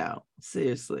check it out.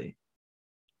 Seriously.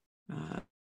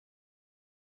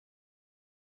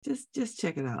 Just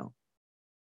check it out.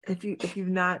 If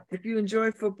you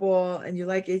enjoy football and you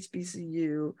like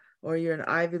HBCU or you're an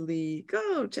Ivy League,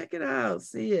 go check it out.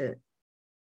 See it.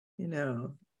 You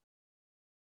know.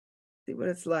 See what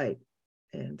it's like.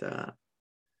 And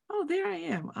there I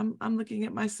am. I'm looking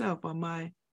at myself on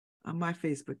my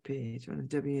Facebook page, on the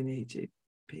WNHH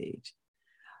page.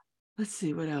 Let's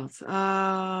see what else.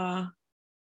 The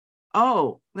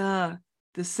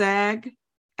SAG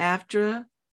AFTRA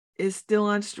is still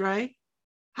on strike.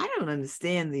 I don't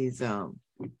understand these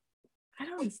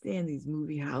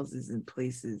movie houses and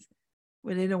places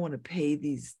where they don't want to pay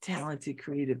these talented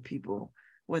creative people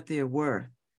what they're worth.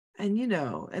 And you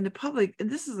know, and the public, and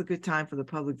this is a good time for the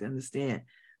public to understand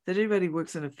that everybody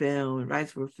works in a film and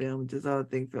writes for a film and does other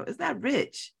things. It's not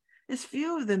rich. It's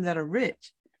few of them that are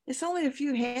rich. It's only a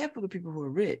few handful of people who are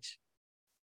rich.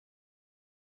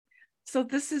 So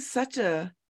this is such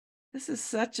a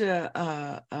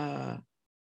learnable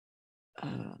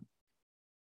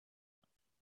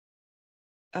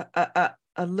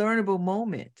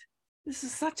moment. This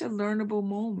is such a learnable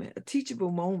moment, a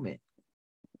teachable moment.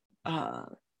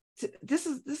 This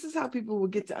is how people will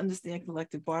get to understand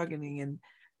collective bargaining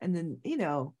and then, you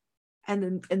know,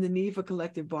 and the need for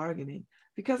collective bargaining.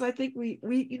 Because I think we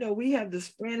have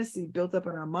this fantasy built up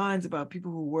in our minds about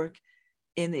people who work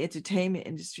in the entertainment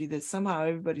industry that somehow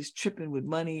everybody's tripping with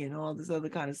money and all this other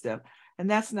kind of stuff. And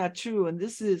that's not true. And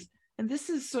this is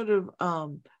sort of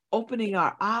opening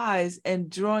our eyes and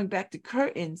drawing back the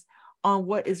curtains on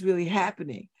what is really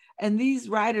happening. And these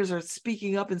writers are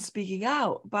speaking up and speaking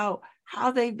out about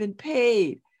how they've been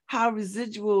paid, how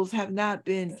residuals have not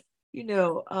been, you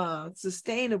know,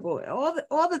 sustainable.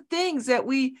 All the things that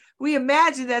we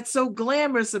imagine that's so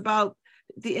glamorous about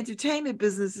the entertainment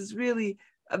business is really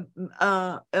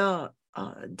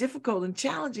difficult and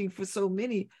challenging for so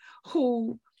many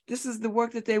who this is the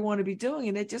work that they want to be doing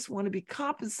and they just want to be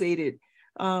compensated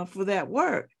for that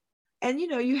work. And, you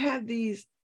know, you have these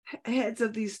heads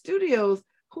of these studios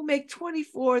who make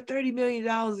 $24-30 million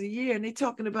a year and they're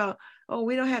talking about, oh,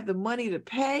 we don't have the money to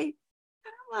pay. And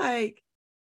I'm like,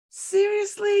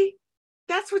 seriously?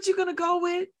 That's what you're going to go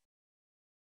with?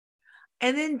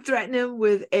 And then threaten them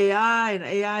with AI, and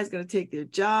AI is going to take their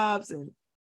jobs. And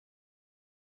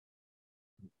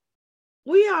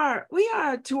we are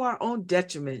to our own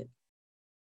detriment.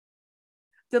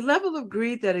 The level of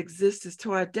greed that exists is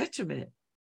to our detriment.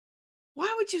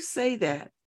 Why would you say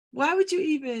that? Why would you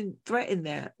even threaten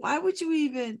that? Why would you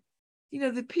even,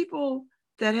 the people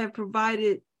that have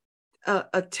provided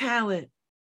a talent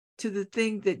to the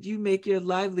thing that you make your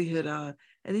livelihood on,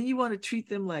 and then you want to treat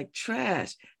them like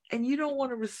trash, and you don't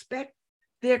want to respect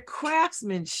their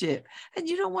craftsmanship, and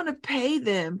you don't want to pay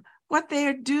them what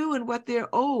they're due and what they're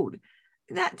owed.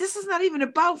 This is not even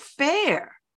about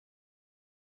fair.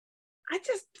 I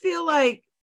just feel like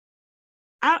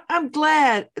I'm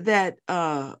glad that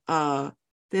that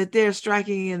they're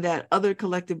striking and that other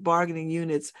collective bargaining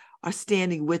units are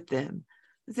standing with them.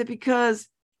 Is it because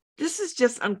this is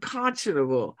just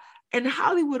unconscionable, and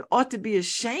Hollywood ought to be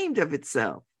ashamed of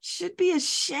itself, should be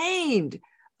ashamed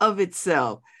of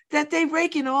itself, that they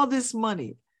rake in all this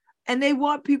money and they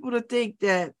want people to think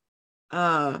that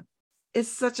it's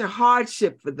such a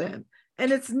hardship for them.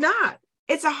 And it's not.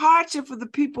 It's a hardship for the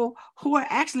people who are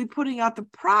actually putting out the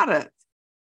product.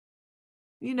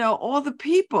 All the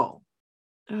people.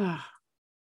 I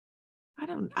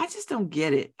just don't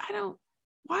get it.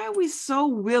 Why are we so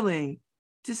willing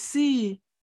to see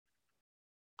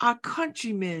our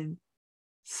countrymen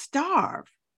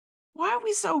starve? Why are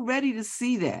we so ready to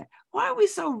see that? Why are we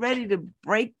so ready to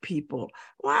break people?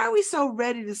 Why are we so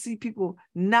ready to see people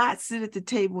not sit at the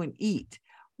table and eat?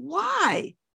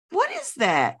 Why? What is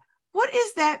that? What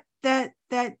is that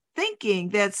thinking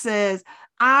that says,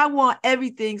 I want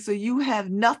everything so you have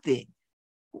nothing?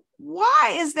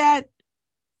 Why is that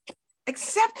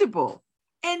acceptable?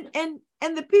 And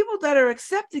the people that are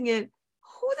accepting it,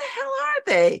 who the hell are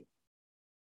they?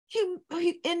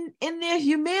 In their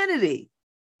humanity.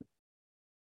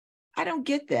 I don't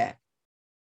get that.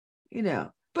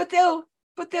 But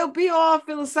they'll be all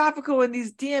philosophical in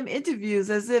these damn interviews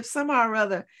as if somehow or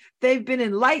other they've been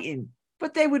enlightened.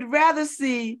 But they would rather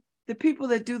see the people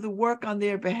that do the work on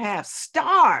their behalf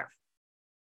starve.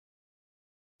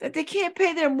 That they can't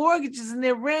pay their mortgages and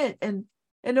their rent and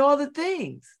all the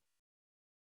things.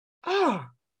 Oh,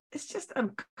 it's just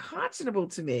unconscionable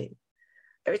to me.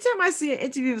 Every time I see an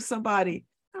interview with somebody,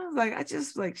 I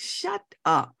just shut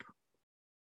up.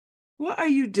 What are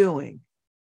you doing?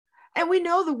 And we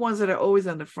know the ones that are always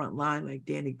on the front line, like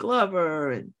Danny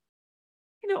Glover and,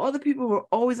 all the people who are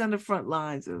always on the front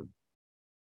lines of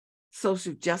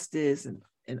social justice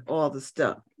and all the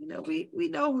stuff. We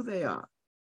know who they are.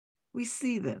 We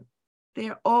see them. They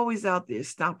are always out there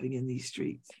stomping in these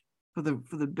streets for the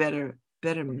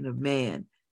betterment of man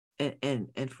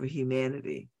and for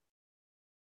humanity.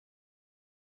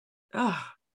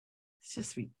 It's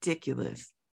just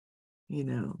ridiculous,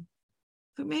 So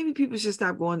maybe people should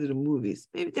stop going to the movies.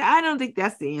 Maybe I don't think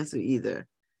that's the answer either.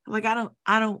 I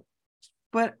don't.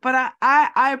 But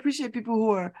I appreciate people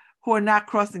who are not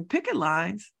crossing picket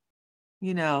lines,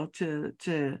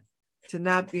 to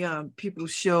not be on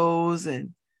people's shows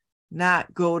and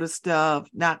not go to stuff,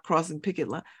 not crossing picket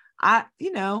line. I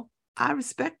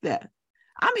respect that.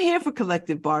 I'm here for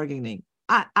collective bargaining.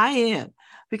 I am,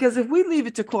 because if we leave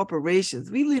it to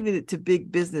corporations, we leave it to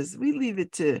big business, we leave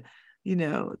it to,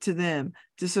 to them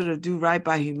to sort of do right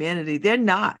by humanity, they're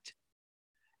not.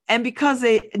 And because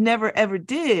they never ever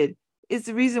did, it's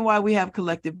the reason why we have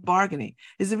collective bargaining.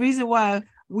 It's the reason why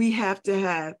we have to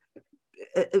have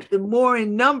more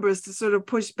in numbers to sort of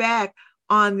push back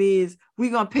on these.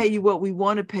 We're going to pay you what we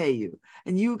want to pay you.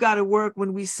 And you got to work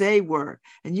when we say work.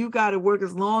 And you got to work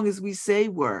as long as we say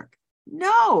work.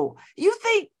 No, you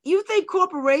think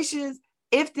corporations,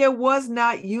 if there was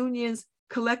not unions,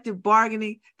 collective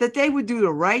bargaining, that they would do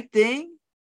the right thing?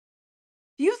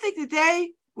 Do you think that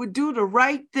they would do the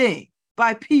right thing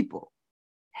by people?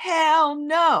 Hell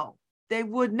no, they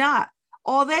would not.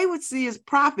 All they would see is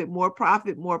profit, more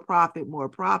profit, more profit, more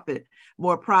profit,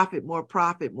 more profit, more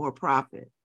profit, more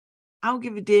profit. I don't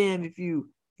give a damn if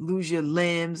you lose your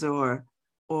limbs or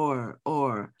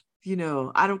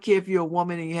I don't care if you're a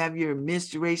woman and you have your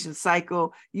menstruation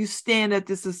cycle, you stand at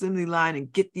this assembly line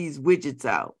and get these widgets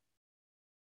out.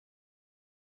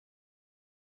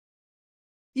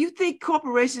 You think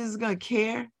corporations are going to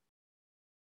care?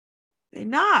 They're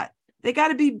not. They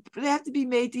have to be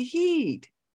made to heed.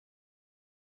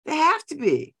 They have to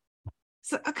be.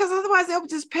 So, because otherwise they'll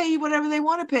just pay you whatever they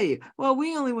want to pay you. Well,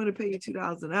 we only want to pay you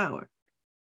 $2 an hour.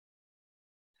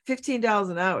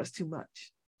 $15 an hour is too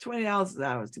much. $20 an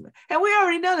hour is too much. And we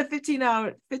already know that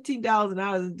 $15 an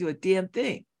hour doesn't do a damn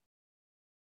thing.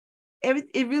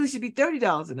 It really should be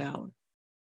 $30 an hour.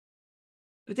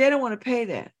 but they don't want to pay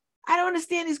that. I don't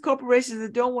understand these corporations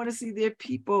that don't want to see their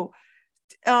people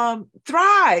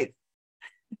thrive.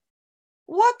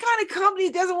 What kind of company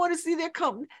doesn't want to see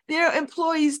their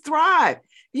employees thrive?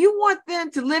 You want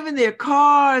them to live in their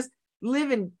cars,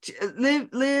 live in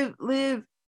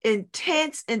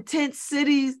intense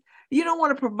cities. You don't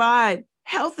want to provide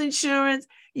health insurance.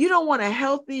 You don't want a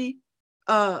healthy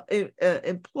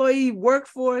employee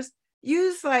workforce.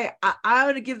 You just like, I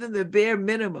want to give them the bare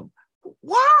minimum.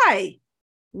 Why?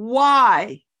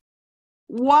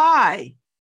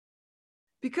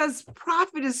 Because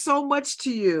profit is so much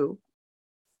to you,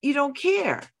 you don't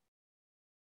care.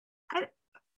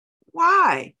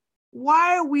 Why?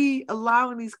 Why are we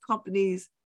allowing these companies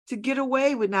to get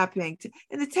away with not paying?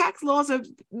 And the tax laws are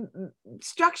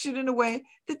structured in a way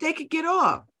that they could get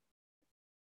off.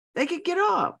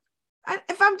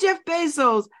 If I'm Jeff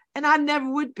Bezos, and I never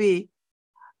would be,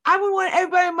 I would want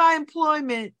everybody in my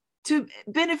employment to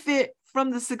benefit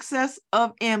from the success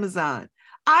of Amazon.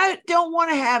 I don't want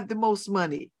to have the most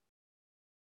money.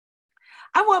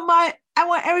 I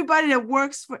want everybody that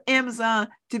works for Amazon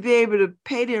to be able to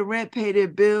pay their rent, pay their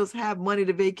bills, have money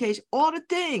to vacation, all the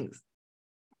things.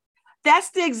 That's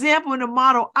the example and the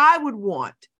model I would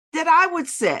want, that I would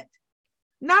set.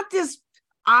 Not this,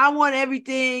 I want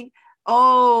everything.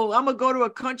 Oh, I'm going to go to a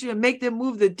country and make them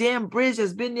move the damn bridge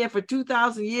that's been there for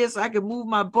 2,000 years so I can move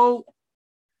my boat.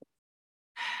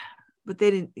 But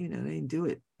they didn't do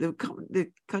it. The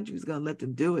country was going to let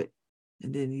them do it.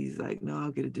 And then he's like, no,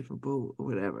 I'll get a different boat or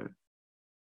whatever.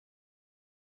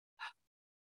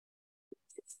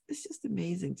 It's just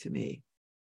amazing to me.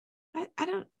 I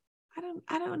don't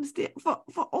understand. For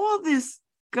all this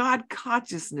God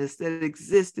consciousness that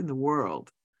exists in the world,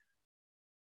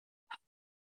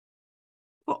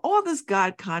 for all this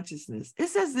God consciousness,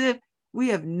 it's as if we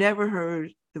have never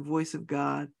heard the voice of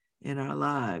God in our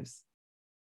lives.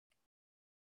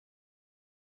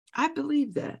 I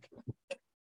believe that.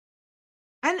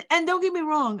 And don't get me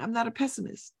wrong, I'm not a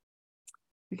pessimist,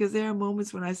 because there are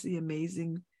moments when I see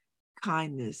amazing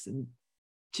kindness and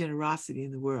generosity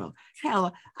in the world.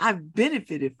 Hell, I've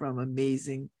benefited from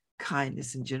amazing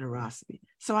kindness and generosity.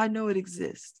 So I know it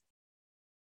exists.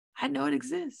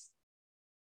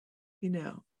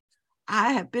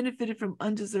 I have benefited from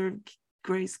undeserved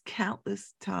grace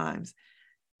countless times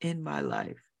in my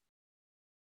life.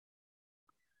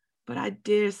 But I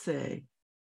dare say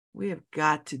we have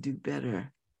got to do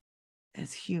better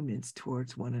as humans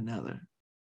towards one another.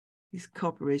 These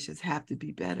corporations have to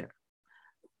be better.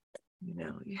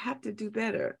 You have to do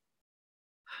better.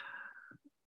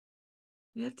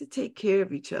 You have to take care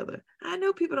of each other. I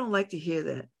know people don't like to hear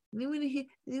that. They want to hear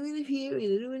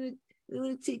it. They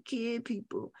want to take care of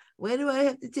people. Why do I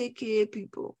have to take care of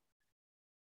people?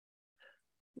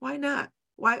 Why not?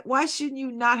 Why shouldn't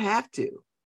you not have to?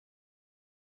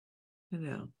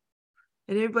 And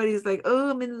everybody's like,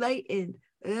 oh, I'm enlightened.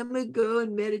 I'm going to go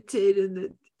and meditate in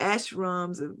the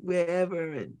ashrams or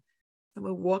wherever. And I'm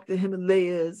going to walk the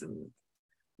Himalayas. And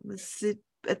I'm going to sit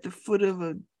at the foot of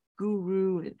a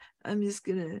guru. And I'm just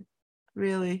going to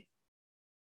really.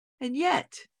 And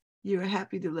yet, you're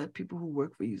happy to let people who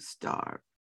work for you starve.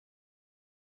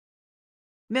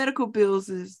 Medical bills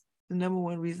is the number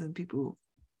one reason people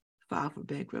file for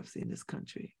bankruptcy in this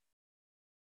country.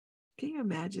 Can you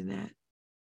imagine that?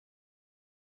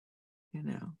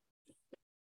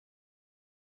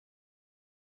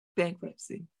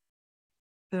 Bankruptcy.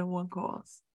 Number one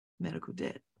cause, medical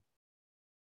debt.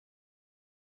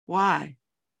 Why?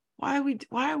 Why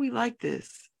are we like this?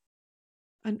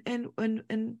 And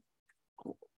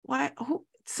why?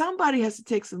 Somebody has to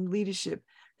take some leadership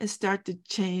and start to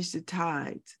change the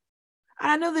tides.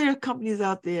 I know there are companies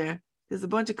out there. There's a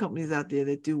bunch of companies out there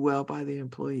that do well by their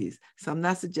employees. So I'm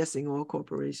not suggesting all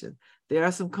corporations. There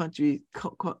are some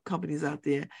companies out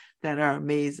there that are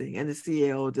amazing, and the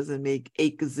CEO doesn't make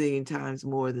 8 gazillion times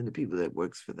more than the people that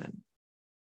works for them.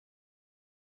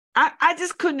 I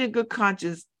just couldn't in good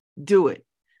conscience do it.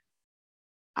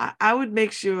 I would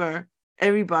make sure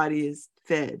everybody is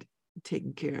fed and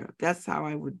taken care of. That's how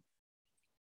I would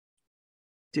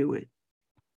do it.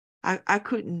 I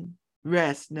couldn't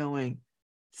rest knowing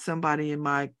somebody in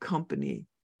my company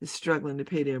is struggling to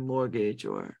pay their mortgage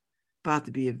or about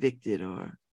to be evicted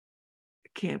or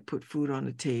can't put food on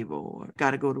the table or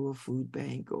got to go to a food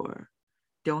bank or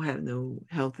don't have no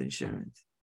health insurance.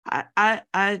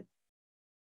 I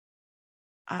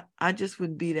just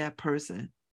wouldn't be that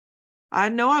person. I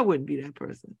know I wouldn't be that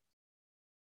person.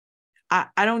 I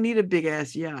don't need a big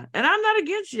ass yacht. And I'm not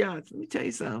against yachts. Let me tell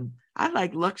you something. I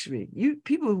like luxury.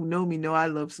 People who know me know I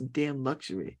love some damn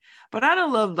luxury. But I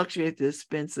don't love luxury at the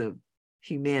expense of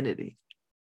humanity.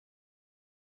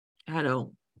 I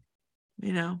don't,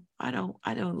 I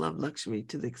don't love luxury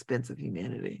to the expense of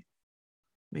humanity.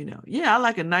 Yeah, I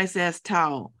like a nice ass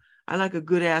towel. I like a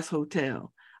good ass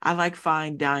hotel. I like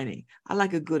fine dining. I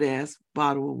like a good ass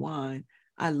bottle of wine.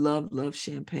 I love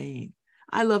champagne.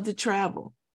 I love to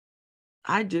travel.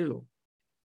 I do.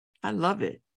 I love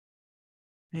it,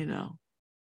 And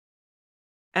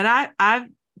I've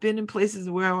been in places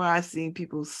where I've seen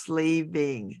people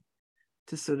slaving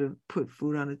to sort of put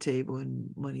food on the table and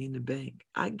money in the bank.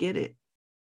 I get it.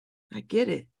 And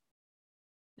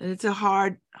it's a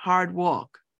hard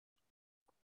walk,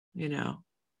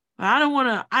 I don't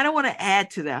want to add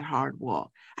to that hard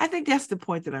walk. I think that's the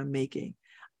point that I'm making.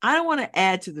 I don't want to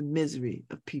add to the misery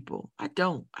of people. I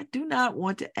do not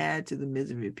want to add to the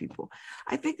misery of people.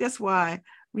 I think that's why,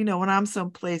 when I'm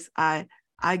someplace, I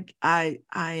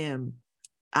am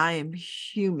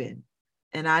human,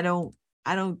 and I don't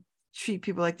treat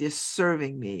people like they're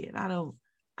serving me, and I don't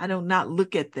not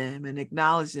look at them and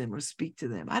acknowledge them or speak to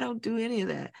them. I don't do any of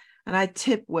that. And I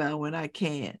tip well when I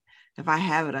can. If I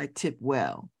have it, I tip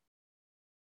well.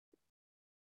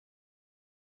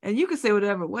 And you can say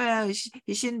whatever. Well,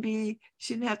 he shouldn't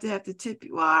have to tip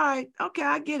you. Well, all right, okay,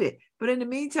 I get it. But in the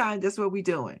meantime, that's what we're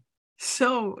doing.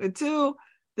 So until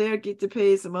they get to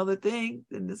pay some other thing,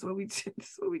 then that's what we're doing. This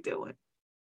is what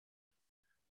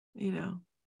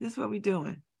we're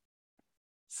doing.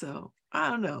 So I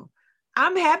don't know.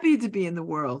 I'm happy to be in the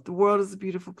world. The world is a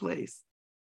beautiful place.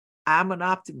 I'm an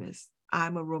optimist.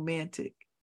 I'm a romantic,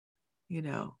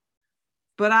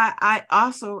 But I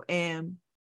also am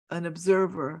an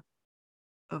observer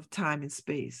of time and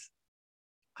space.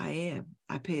 I am.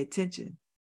 I pay attention.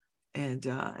 And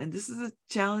this is a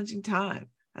challenging time.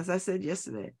 As I said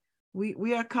yesterday,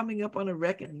 we are coming up on a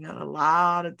reckoning on a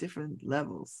lot of different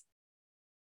levels.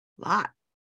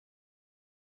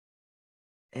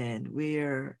 And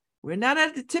we're not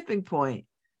at the tipping point,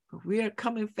 but we are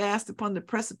coming fast upon the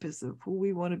precipice of who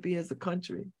we want to be as a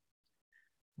country.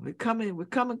 We're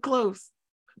coming close.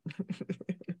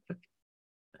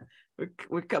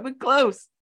 we're coming close.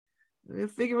 We'll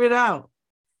figure it out.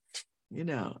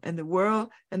 And the world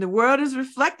is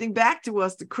reflecting back to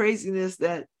us the craziness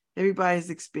that everybody's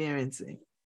experiencing.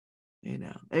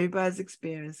 Everybody's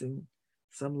experiencing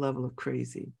some level of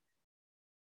crazy.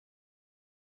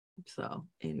 So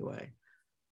anyway,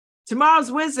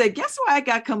 tomorrow's Wednesday. Guess what I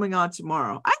got coming on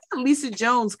tomorrow? I got Lisa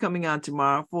Jones coming on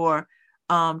tomorrow for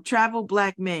Travel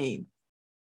Black Maine.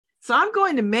 So I'm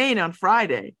going to Maine on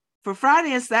Friday for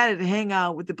Friday and Saturday to hang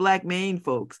out with the Black Maine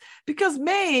folks, because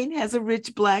Maine has a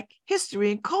rich Black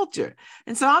history and culture.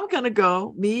 And so I'm going to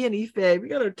go, me and Ife, we're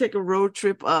going to take a road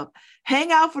trip up,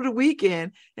 hang out for the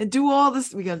weekend and do all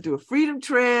this. We're going to do a freedom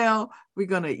trail. We're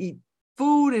going to eat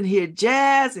food and hear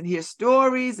jazz and hear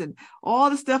stories and all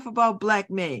the stuff about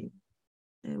Black Maine.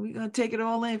 And we're going to take it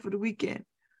all in for the weekend.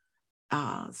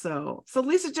 So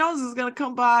Lisa Jones is going to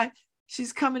come by.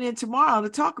 She's coming in tomorrow to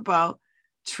talk about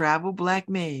Travel Black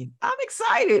Maine. I'm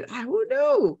excited. Who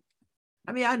knew?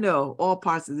 I know all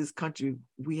parts of this country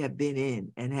we have been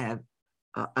in and have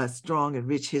a strong and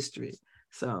rich history.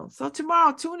 So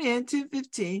tomorrow, tune in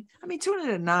 10:15. Tune in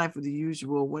at 9 for the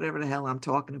usual, whatever the hell I'm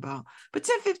talking about. But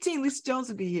 10:15, Lisa Jones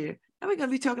will be here. And we're going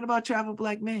to be talking about Travel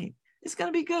Black Maine. It's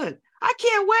going to be good. I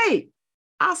can't wait.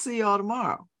 I'll see y'all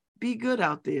tomorrow. Be good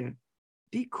out there.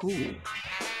 Be cool.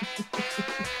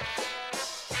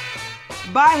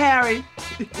 Bye, Harry.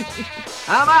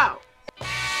 I'm out.